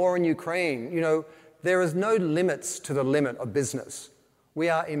 now the war in Ukraine. You know, there is no limits to the limit of business. We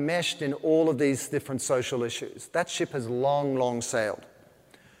are enmeshed in all of these different social issues. That ship has long, long sailed.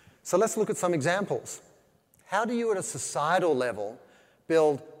 So let's look at some examples. How do you at a societal level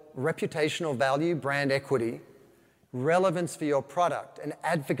build reputational value, brand equity, relevance for your product, and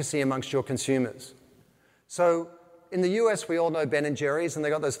advocacy amongst your consumers? So in the US, we all know Ben & Jerry's, and they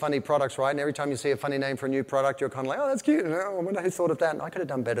got those funny products, right? And every time you see a funny name for a new product, you're kind of like, oh, that's cute. Oh, I wonder who thought of that. And I could have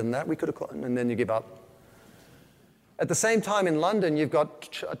done better than that. We could have, and then you give up. At the same time, in London, you've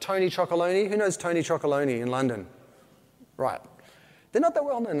got Tony Chocolonely. Who knows Tony Chocolonely in London? Right. They're not that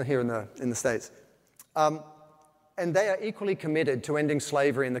well known here in the States. And they are equally committed to ending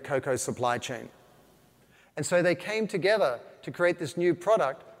slavery in the cocoa supply chain. And so they came together to create this new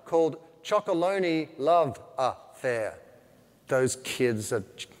product called Chocolonely Love Affair. Those kids at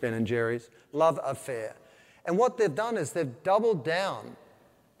Ben & Jerry's. Love Affair. And what they've done is they've doubled down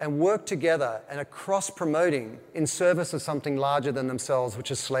and worked together and are cross-promoting in service of something larger than themselves,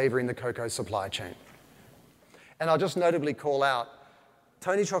 which is slavery in the cocoa supply chain. And I'll just notably call out,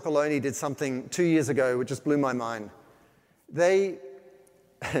 Tony Chocolonely did something 2 years ago which just blew my mind. They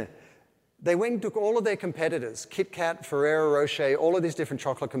went and took all of their competitors, Kit Kat, Ferrero Rocher, all of these different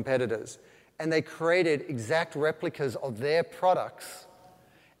chocolate competitors, and they created exact replicas of their products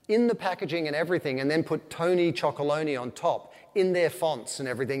in the packaging and everything, and then put Tony Chocolonely on top in their fonts and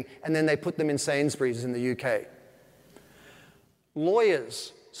everything, and then they put them in Sainsbury's in the UK.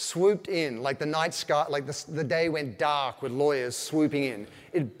 Lawyers swooped in, like the night sky, like the day went dark with lawyers swooping in.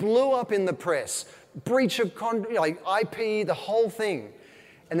 It blew up in the press, breach of IP, the whole thing.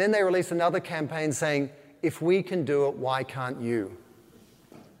 And then they released another campaign saying, if we can do it, why can't you?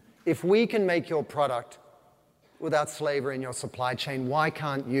 If we can make your product without slavery in your supply chain, why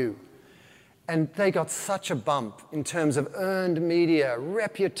can't you? And they got such a bump in terms of earned media,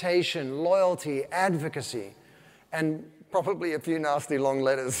 reputation, loyalty, advocacy, and probably a few nasty long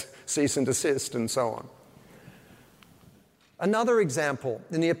letters, cease and desist, and so on. Another example,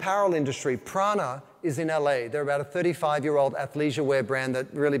 in the apparel industry, Prana is in LA. They're about a 35-year-old athleisure wear brand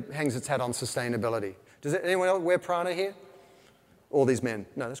that really hangs its hat on sustainability. Does anyone else wear Prana here? All these men.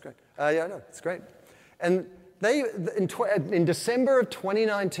 No, that's great. Yeah, no, it's great. And they, in December of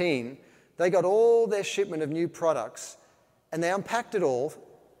 2019, they got all their shipment of new products, and they unpacked it all,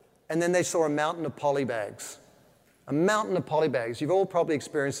 and then they saw a mountain of poly bags. A mountain of poly bags. You've all probably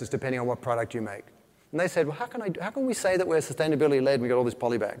experienced this depending on what product you make. And they said, well, how can we say that we're sustainability-led and we got all these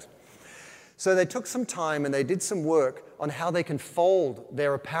poly bags? So they took some time and they did some work on how they can fold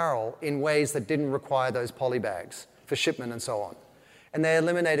their apparel in ways that didn't require those poly bags for shipment and so on. And they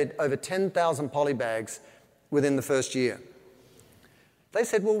eliminated over 10,000 poly bags within the first year. They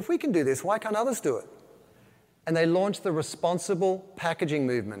said, well, if we can do this, why can't others do it? And they launched the Responsible Packaging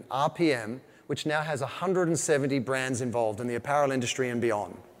Movement, RPM, which now has 170 brands involved in the apparel industry and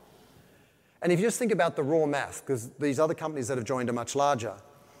beyond. And if you just think about the raw math, because these other companies that have joined are much larger,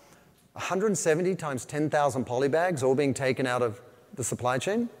 170 times 10,000 poly bags all being taken out of the supply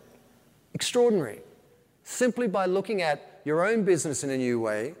chain? Extraordinary. Simply by looking at your own business in a new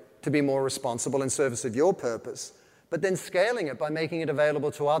way to be more responsible in service of your purpose, but then scaling it by making it available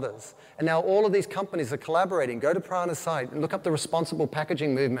to others. And now all of these companies are collaborating. Go to Prana's site and look up the Responsible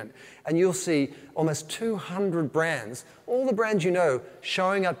Packaging Movement, and you'll see almost 200 brands, all the brands you know,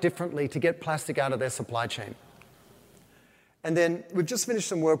 showing up differently to get plastic out of their supply chain. And then we've just finished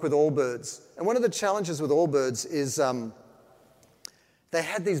some work with Allbirds. And one of the challenges with Allbirds is they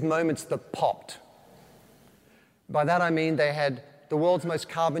had these moments that popped. By that I mean they had the world's most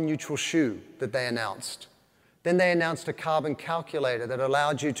carbon neutral shoe that they announced. Then they announced a carbon calculator that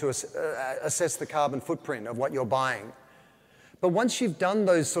allowed you to assess the carbon footprint of what you're buying. But once you've done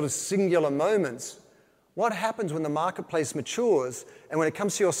those sort of singular moments, what happens when the marketplace matures and when it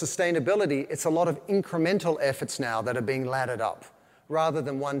comes to your sustainability, it's a lot of incremental efforts now that are being laddered up rather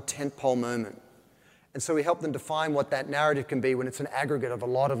than one tentpole moment. And so we help them define what that narrative can be when it's an aggregate of a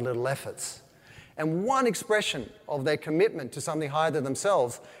lot of little efforts. And one expression of their commitment to something higher than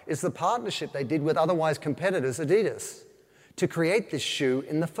themselves is the partnership they did with otherwise competitors, Adidas, to create this shoe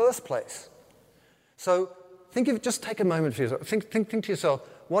in the first place. So just take a moment for yourself. Think to yourself,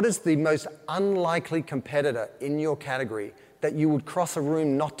 what is the most unlikely competitor in your category that you would cross a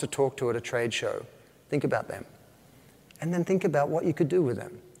room not to talk to at a trade show? Think about them. And then think about what you could do with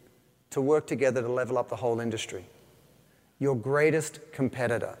them to work together to level up the whole industry. Your greatest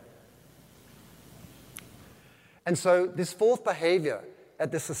competitor. And so this fourth behavior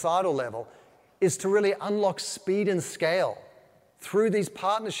at the societal level is to really unlock speed and scale through these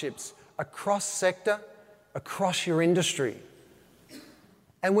partnerships across sector, across your industry.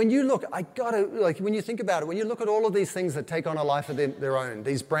 And when you look, when you think about it, when you look at all of these things that take on a life of their own,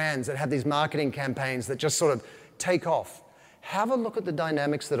 these brands that have these marketing campaigns that just sort of take off, have a look at the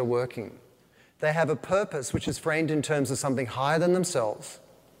dynamics that are working. They have a purpose which is framed in terms of something higher than themselves.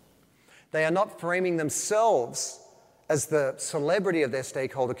 They are not framing themselves as the celebrity of their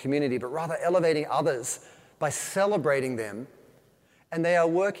stakeholder community, but rather elevating others by celebrating them. And they are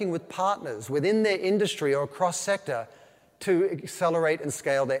working with partners within their industry or across sector to accelerate and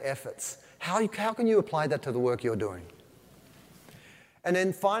scale their efforts. How can you apply that to the work you're doing? And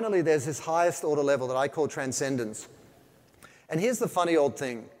then finally, there's this highest order level that I call transcendence. And here's the funny old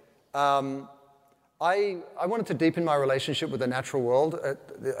thing. I wanted to deepen my relationship with the natural world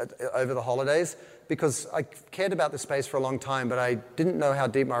over the holidays because I cared about this space for a long time, but I didn't know how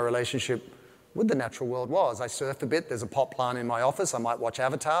deep my relationship with the natural world was. I surfed a bit. There's a pot plant in my office. I might watch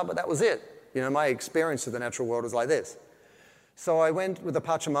Avatar, but that was it. You know, my experience of the natural world was like this. So I went with the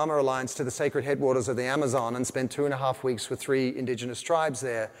Pachamama Alliance to the sacred headwaters of the Amazon and spent 2.5 weeks with 3 indigenous tribes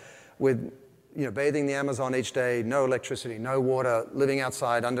there with, bathing the Amazon each day, no electricity, no water, living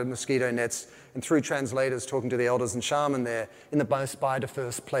outside under mosquito nets, and through translators talking to the elders and shaman there in the most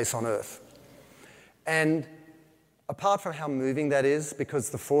biodiverse place on earth. And apart from how moving that is, because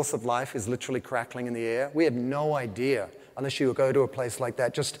the force of life is literally crackling in the air, we have no idea, unless you go to a place like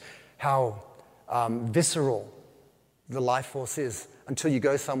that, just how visceral the life force is until you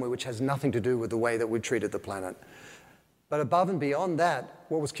go somewhere which has nothing to do with the way that we've treated the planet. But above and beyond that,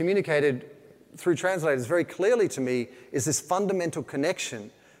 what was communicated through translators very clearly to me is this fundamental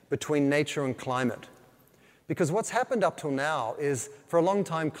connection between nature and climate. Because what's happened up till now is, for a long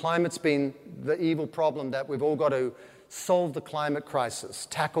time, climate's been the evil problem that we've all got to solve the climate crisis,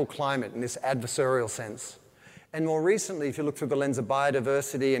 tackle climate in this adversarial sense. And more recently, if you look through the lens of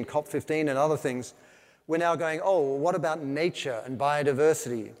biodiversity and COP15 and other things, we're now going, oh, well, what about nature and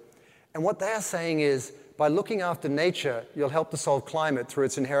biodiversity? And what they are saying is, by looking after nature, you'll help to solve climate through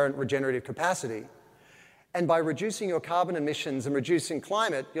its inherent regenerative capacity. And by reducing your carbon emissions and reducing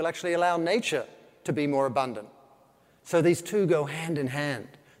climate, you'll actually allow nature to be more abundant. So these two go hand in hand.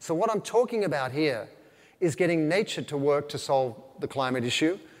 So what I'm talking about here is getting nature to work to solve the climate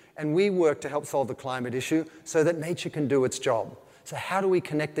issue, and we work to help solve the climate issue so that nature can do its job. So how do we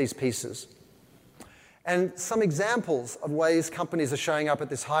connect these pieces? And some examples of ways companies are showing up at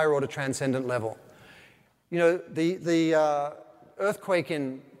this higher order transcendent level. The earthquake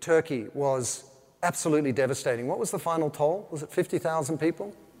in Turkey was absolutely devastating. What was the final toll? Was it 50,000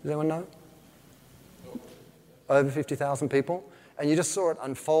 people? Does anyone know? Over 50,000 people. And you just saw it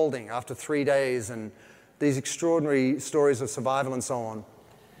unfolding after 3 days and these extraordinary stories of survival and so on.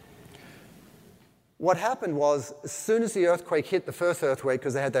 What happened was, as soon as the earthquake hit, the first earthquake,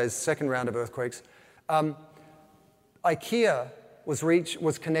 because they had those second round of earthquakes, IKEA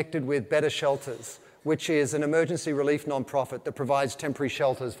was connected with Better Shelters, which is an emergency relief nonprofit that provides temporary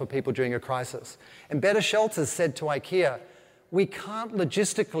shelters for people during a crisis. And Better Shelters said to IKEA, we can't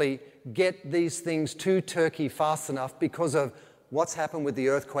logistically get these things to Turkey fast enough because of what's happened with the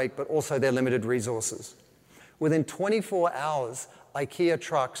earthquake, but also their limited resources. Within 24 hours, IKEA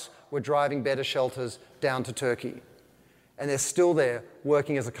trucks were driving Better Shelters down to Turkey. And they're still there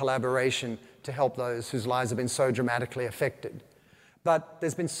working as a collaboration to help those whose lives have been so dramatically affected. But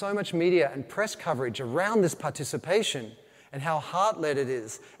there's been so much media and press coverage around this participation and how heart-led it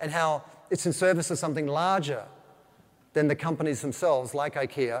is and how it's in service of something larger than the companies themselves, like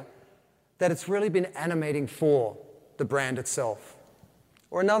IKEA, that it's really been animating for the brand itself.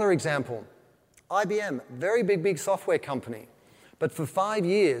 Or another example, IBM, very big software company. But for 5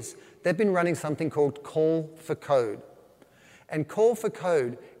 years, they've been running something called Call for Code. And Call for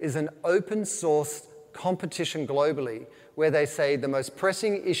Code is an open source competition globally where they say the most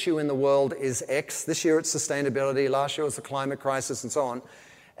pressing issue in the world is X. This year it's sustainability, last year it was the climate crisis and so on.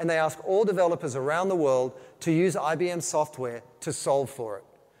 And they ask all developers around the world to use IBM software to solve for it.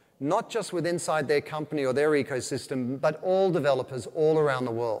 Not just with inside their company or their ecosystem, but all developers all around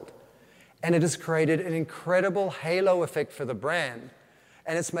the world. And it has created an incredible halo effect for the brand,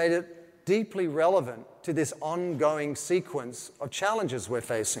 and it's made it deeply relevant to this ongoing sequence of challenges we're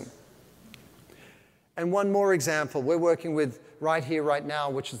facing. And one more example, we're working with Right Here, Right Now,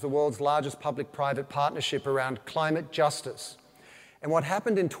 which is the world's largest public-private partnership around climate justice. And what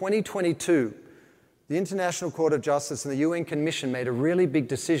happened in 2022, the International Court of Justice and the UN Commission made a really big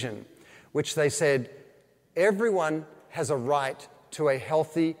decision, which they said, everyone has a right to a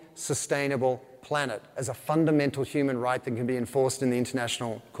healthy, sustainable planet as a fundamental human right that can be enforced in the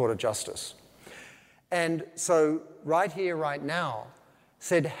International Court of Justice. And so Right Here, Right Now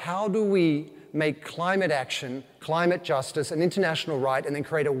said, how do we make climate action, climate justice, an international right, and then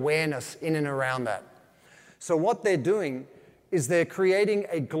create awareness in and around that? So what they're doing is they're creating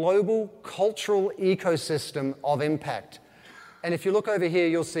a global cultural ecosystem of impact. And if you look over here,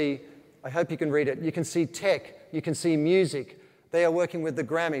 you'll see, I hope you can read it, you can see tech, you can see music. They are working with the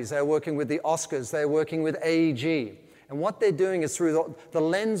Grammys, they are working with the Oscars, they are working with AEG. And what they're doing is through the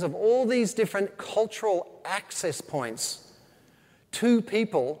lens of all these different cultural access points to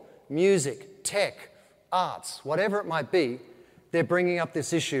people, music, tech, arts, whatever it might be, they're bringing up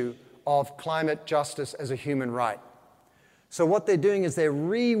this issue of climate justice as a human right. So what they're doing is they're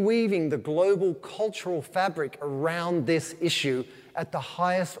reweaving the global cultural fabric around this issue at the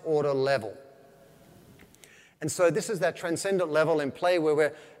highest order level. And so this is that transcendent level in play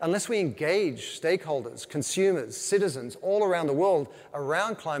where unless we engage stakeholders, consumers, citizens all around the world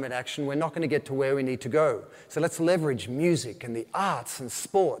around climate action, we're not going to get to where we need to go. So let's leverage music and the arts and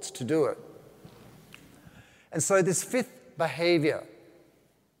sports to do it. And so this fifth behavior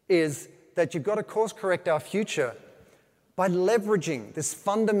is that you've got to course correct our future by leveraging this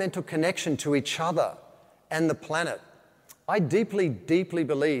fundamental connection to each other and the planet. I deeply, deeply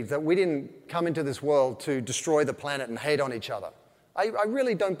believe that we didn't come into this world to destroy the planet and hate on each other. I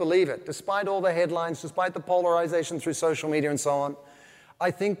really don't believe it, despite all the headlines, despite the polarization through social media and so on.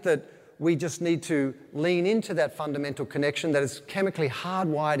 I think that we just need to lean into that fundamental connection that is chemically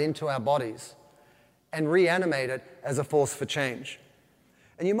hardwired into our bodies and reanimate it as a force for change.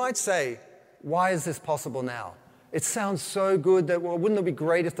 And you might say, why is this possible now? It sounds so good that, well, wouldn't it be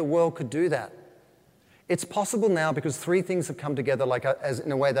great if the world could do that? It's possible now because three things have come together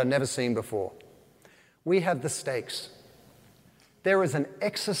in a way that I've never seen before. We have the stakes. There is an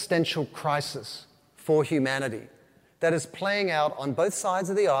existential crisis for humanity that is playing out on both sides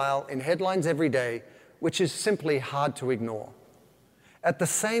of the aisle in headlines every day, which is simply hard to ignore. At the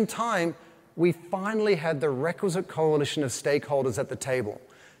same time, we finally had the requisite coalition of stakeholders at the table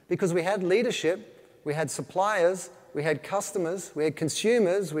because we had leadership, we had suppliers, we had customers, we had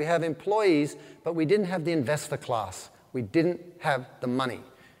consumers, we have employees, but we didn't have the investor class. We didn't have the money.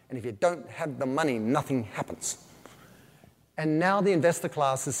 And if you don't have the money, nothing happens. And now the investor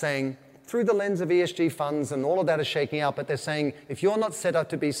class is saying, through the lens of ESG funds and all of that is shaking out, but they're saying, if you're not set up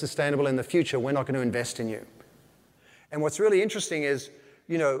to be sustainable in the future, we're not going to invest in you. And what's really interesting is,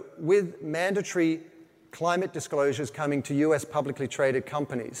 with mandatory climate disclosures coming to US publicly traded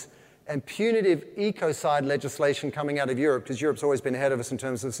companies, and punitive ecocide legislation coming out of Europe, because Europe's always been ahead of us in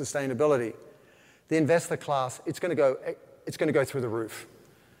terms of sustainability, the investor class, it's going to go through the roof.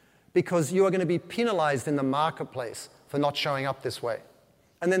 Because you are going to be penalized in the marketplace for not showing up this way.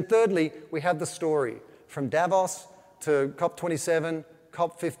 And then thirdly, we have the story. From Davos to COP27,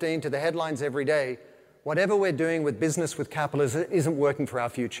 COP15, to the headlines every day, whatever we're doing with business, with capitalism, isn't working for our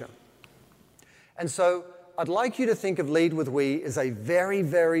future. And so I'd like you to think of Lead with We as a very,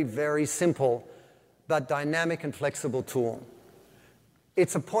 very, very simple but dynamic and flexible tool.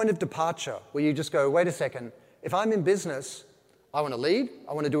 It's a point of departure where you just go, wait a second, if I'm in business, I want to lead,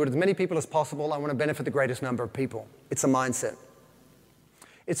 I want to do it with as many people as possible, I want to benefit the greatest number of people. It's a mindset.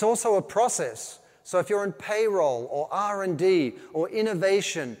 It's also a process. So if you're in payroll or R&D or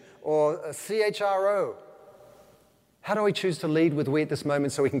innovation or a CHRO, how do we choose to lead with we at this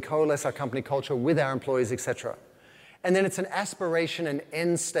moment so we can coalesce our company culture with our employees, etc.? And then it's an aspiration and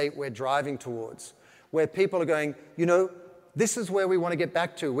end state we're driving towards, where people are going, this is where we want to get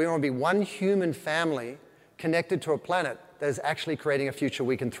back to. We want to be one human family connected to a planet that is actually creating a future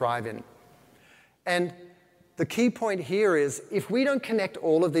we can thrive in. And the key point here is, if we don't connect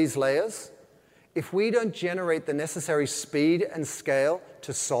all of these layers, if we don't generate the necessary speed and scale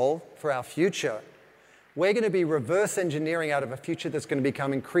to solve for our future, we're going to be reverse engineering out of a future that's going to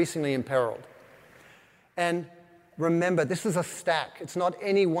become increasingly imperiled. And remember, this is a stack. It's not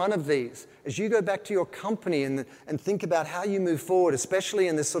any one of these. As you go back to your company and think about how you move forward, especially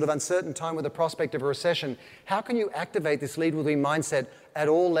in this sort of uncertain time with the prospect of a recession, how can you activate this Lead with We mindset at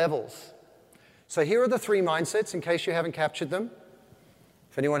all levels? So here are the three mindsets, in case you haven't captured them.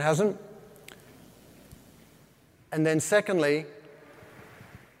 If anyone hasn't, And then secondly,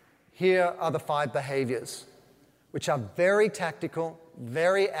 here are the 5 behaviors, which are very tactical,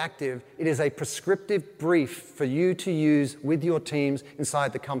 very active. It is a prescriptive brief for you to use with your teams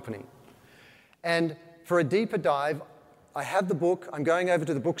inside the company. And for a deeper dive, I have the book. I'm going over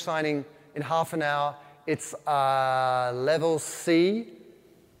to the book signing in half an hour. It's level C.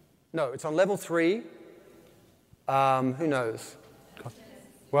 No, it's on level 3. Who knows?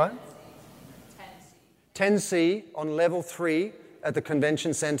 What? 10C on level 3 at the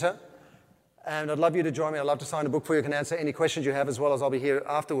convention center. And I'd love you to join me. I'd love to sign a book for you. You can answer any questions you have as well, as I'll be here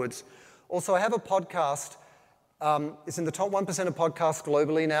afterwards. Also, I have a podcast. It's in the top 1% of podcasts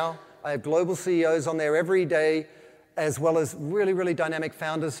globally now. I have global CEOs on there every day, as well as really, really dynamic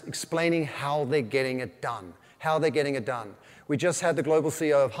founders explaining how they're getting it done. We just had the global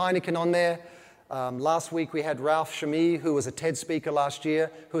CEO of Heineken on there. Last week we had Ralph Shami, who was a TED speaker last year,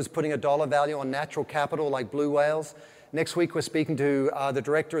 who was putting a dollar value on natural capital like blue whales. Next week we're speaking to the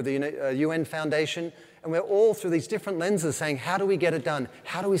director of the UN Foundation, and we're all through these different lenses saying, how do we get it done?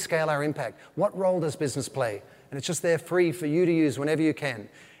 How do we scale our impact? What role does business play? And it's just there free for you to use whenever you can.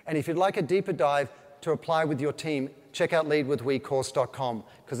 And if you'd like a deeper dive to apply with your team, check out leadwithwecourse.com,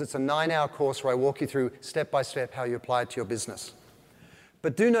 because it's a 9-hour course where I walk you through step-by-step how you apply it to your business.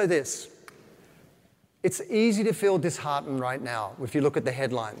 But do know this. It's easy to feel disheartened right now if you look at the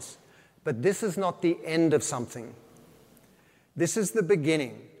headlines. But this is not the end of something. This is the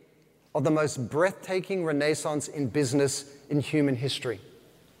beginning of the most breathtaking renaissance in business in human history,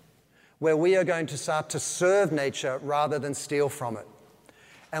 where we are going to start to serve nature rather than steal from it.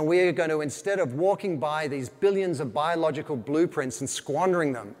 And we are going to, instead of walking by these billions of biological blueprints and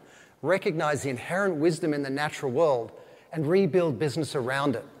squandering them, recognize the inherent wisdom in the natural world and rebuild business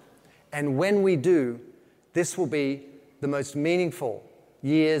around it. And when we do, this will be the most meaningful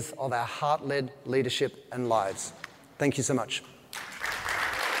years of our heart-led leadership and lives. Thank you so much.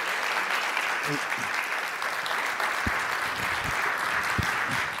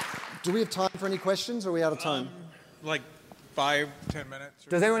 Do we have time for any questions, or are we out of time? Like 5-10 minutes.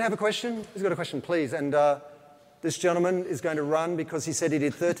 Does anyone have a question? Who's got a question, please? And this gentleman is going to run because he said he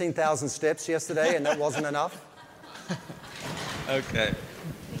did 13,000 steps yesterday and that wasn't enough. Okay.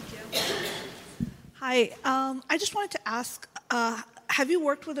 Thank you. Hi, I just wanted to ask, have you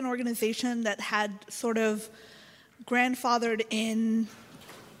worked with an organization that had sort of grandfathered in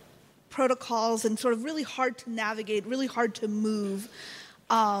protocols and sort of really hard to navigate, really hard to move,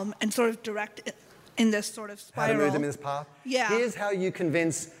 and sort of direct in this sort of spiral? How to move them in this path? Yeah. Here's how you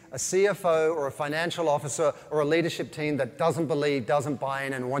convince a CFO or a financial officer or a leadership team that doesn't believe, doesn't buy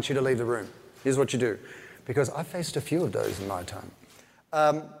in, and wants you to leave the room. Here's what you do. Because I've faced a few of those in my time.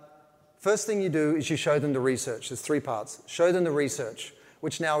 First thing you do is you show them the research. There's 3 parts. Show them the research,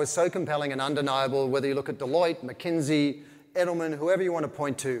 which now is so compelling and undeniable, whether you look at Deloitte, McKinsey, Edelman, whoever you want to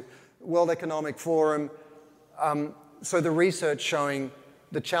point to, World Economic Forum. So the research showing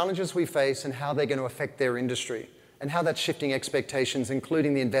the challenges we face and how they're going to affect their industry and how that's shifting expectations,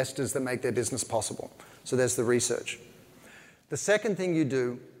 including the investors that make their business possible. So there's the research. The second thing you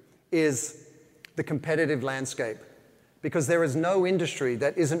do is the competitive landscape, because there is no industry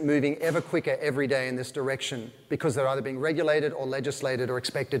that isn't moving ever quicker every day in this direction because they're either being regulated or legislated or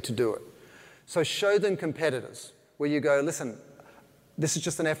expected to do it. So show them competitors where you go, listen, this is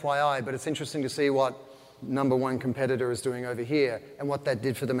just an FYI, but it's interesting to see what number 1 competitor is doing over here and what that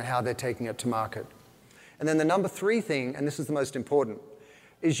did for them and how they're taking it to market. And then the number 3 thing, and this is the most important,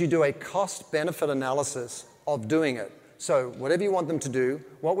 is you do a cost-benefit analysis of doing it. So whatever you want them to do,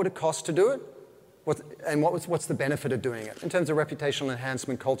 what would it cost to do it? What's the benefit of doing it in terms of reputational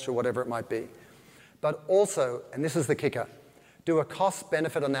enhancement, culture, whatever it might be. But also, and this is the kicker, do a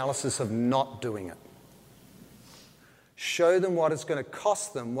cost-benefit analysis of not doing it. Show them what it's going to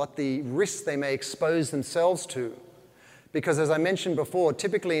cost them, what the risks they may expose themselves to. Because as I mentioned before,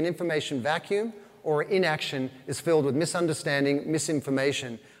 typically an information vacuum or inaction is filled with misunderstanding,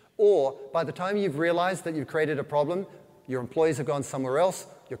 misinformation, or by the time you've realized that you've created a problem, your employees have gone somewhere else,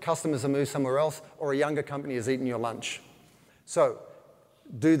 your customers have moved somewhere else, or a younger company has eaten your lunch. So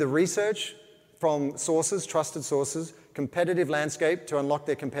do the research from sources, trusted sources, competitive landscape to unlock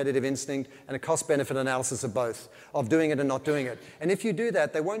their competitive instinct, and a cost-benefit analysis of both, of doing it and not doing it. And if you do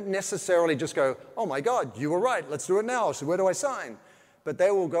that, they won't necessarily just go, oh my God, you were right, let's do it now, so where do I sign? But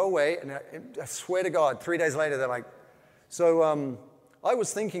they will go away, and I swear to God, 3 days later, they're like, so I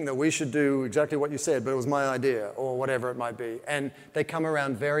was thinking that we should do exactly what you said, but it was my idea, or whatever it might be. And they come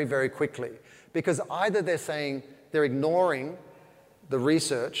around very, very quickly. Because either they're saying they're ignoring the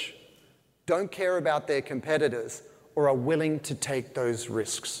research, don't care about their competitors, or are willing to take those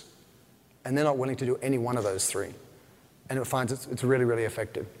risks. And they're not willing to do any one of those three. And it finds it's really, really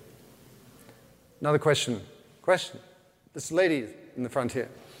effective. Another question. Question. This lady in the front here.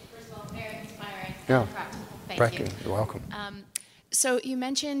 First of all, very inspiring. Yeah. Thank you. You're welcome. So you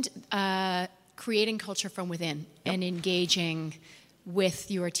mentioned creating culture from within and engaging with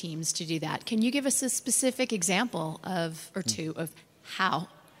your teams to do that. Can you give us a specific example or two of how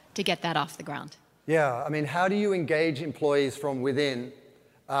to get that off the ground? Yeah, I mean, how do you engage employees from within?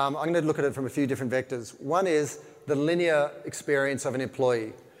 I'm going to look at it from a few different vectors. One is the linear experience of an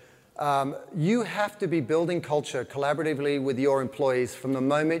employee. You have to be building culture collaboratively with your employees from the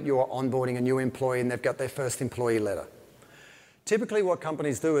moment you're onboarding a new employee and they've got their first employee letter. Typically what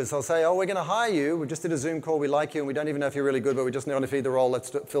companies do is they'll say, oh, we're going to hire you, we just did a Zoom call, we like you, and we don't even know if you're really good, but we just want to fill the role,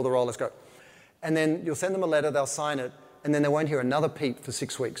 let's go. And then you'll send them a letter, they'll sign it, and then they won't hear another peep for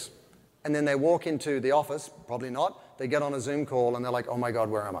 6 weeks. And then they walk into the office, probably not, they get on a Zoom call and they're like, oh my God,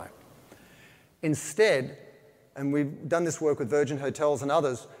 where am I? Instead, and we've done this work with Virgin Hotels and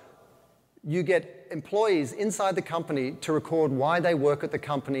others, you get employees inside the company to record why they work at the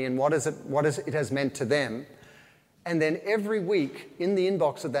company and what it has meant to them. And then every week in the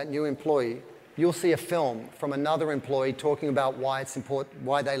inbox of that new employee, you'll see a film from another employee talking about why it's important,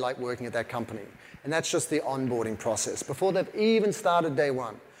 why they like working at that company. And that's just the onboarding process. Before they've even started day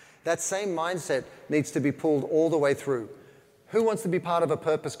one, that same mindset needs to be pulled all the way through. Who wants to be part of a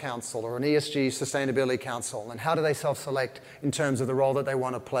purpose council or an ESG sustainability council? And how do they self-select in terms of the role that they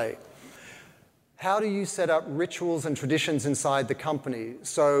want to play? How do you set up rituals and traditions inside the company?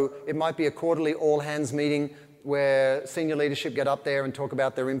 So it might be a quarterly all-hands meeting where senior leadership get up there and talk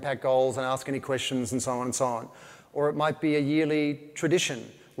about their impact goals and ask any questions and so on and so on. Or it might be a yearly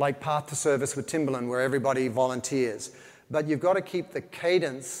tradition, like Path to Service with Timberland, where everybody volunteers. But you've got to keep the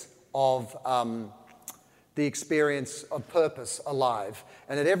cadence of the experience of purpose alive.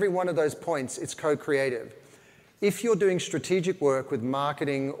 And at every one of those points, it's co-creative. If you're doing strategic work with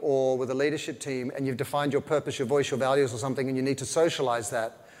marketing or with a leadership team and you've defined your purpose, your voice, your values or something, and you need to socialize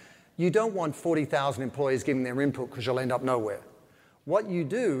that, you don't want 40,000 employees giving their input because you'll end up nowhere. What you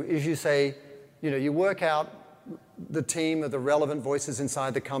do is you say, you work out the team of the relevant voices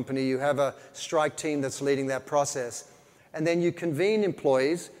inside the company, you have a strike team that's leading that process, and then you convene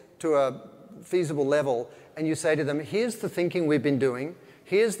employees to a feasible level and you say to them, here's the thinking we've been doing,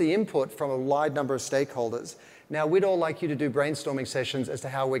 here's the input from a wide number of stakeholders. Now we'd all like you to do brainstorming sessions as to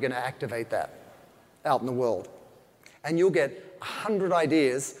how we're going to activate that out in the world. And you'll get 100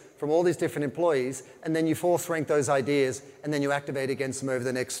 ideas from all these different employees, and then you force rank those ideas, and then you activate against them over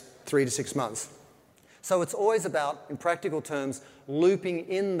the next 3 to 6 months. So it's always about, in practical terms, looping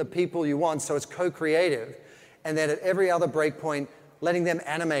in the people you want so it's co-creative, and then at every other breakpoint, letting them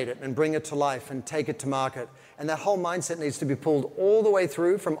animate it and bring it to life and take it to market. And that whole mindset needs to be pulled all the way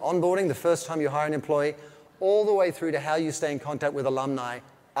through from onboarding, the first time you hire an employee, all the way through to how you stay in contact with alumni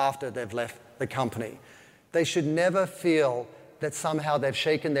after they've left the company. They should never feel that somehow they've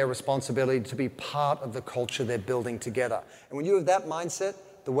shaken their responsibility to be part of the culture they're building together. And when you have that mindset,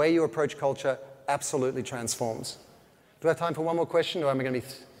 the way you approach culture absolutely transforms. Do I have time for one more question, or am I going to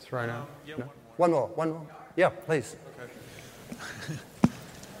be thrown out? Yeah, no? One more. Yeah, please. Okay.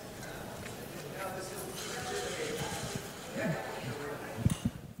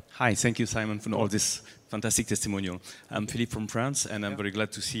 Hi, thank you, Simon, for all this fantastic testimonial. I'm Philippe from France, and I'm very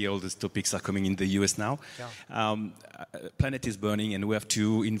glad to see all these topics are coming in the US now. Yeah. Planet is burning, and we have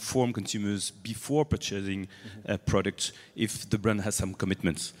to inform consumers before purchasing a product if the brand has some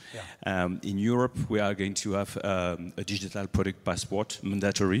commitments. Yeah. In Europe, we are going to have a digital product passport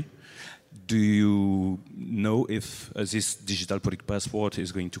mandatory. Do you know if this digital product passport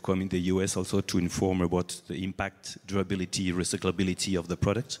is going to come in the US also to inform about the impact, durability, recyclability of the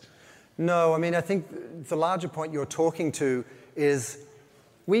product? No, I mean, I think the larger point you're talking to is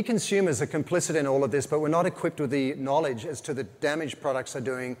we consumers are complicit in all of this, but we're not equipped with the knowledge as to the damage products are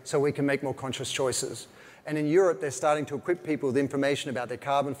doing so we can make more conscious choices. And in Europe, they're starting to equip people with information about their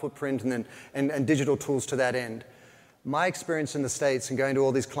carbon footprint and digital tools to that end. My experience in the States and going to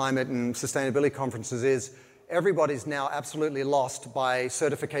all these climate and sustainability conferences is everybody's now absolutely lost by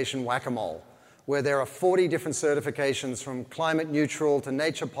certification whack-a-mole, where there are 40 different certifications from climate neutral to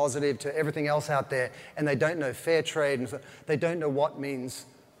nature positive to everything else out there, and they don't know fair trade, and they don't know what means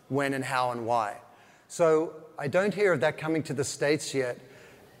when and how and why. So I don't hear of that coming to the States yet,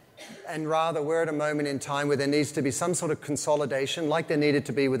 and rather we're at a moment in time where there needs to be some sort of consolidation, like there needed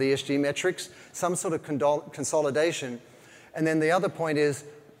to be with ESG metrics, some sort of consolidation. And then the other point is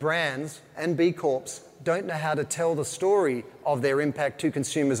brands and B Corps don't know how to tell the story of their impact to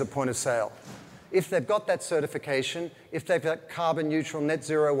consumers at point of sale. if they've got that certification, if they've got carbon neutral, net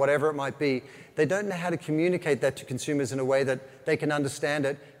zero, whatever it might be, they don't know how to communicate that to consumers in a way that they can understand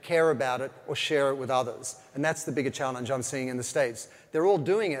it, care about it, or share it with others. And that's the bigger challenge I'm seeing in the States. They're all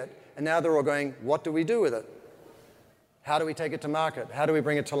doing it, and now they're all going, what do we do with it? How do we take it to market? How do we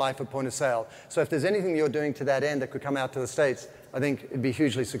bring it to life at point of sale? So if there's anything you're doing to that end that could come out to the States, I think it'd be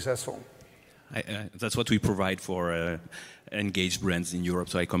hugely successful. That's what we provide for engaged brands in Europe,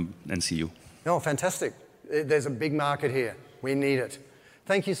 so I come and see you. No, fantastic. There's a big market here. We need it.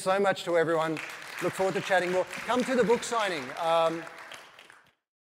 Thank you so much to everyone. Look forward to chatting more. Come to the book signing.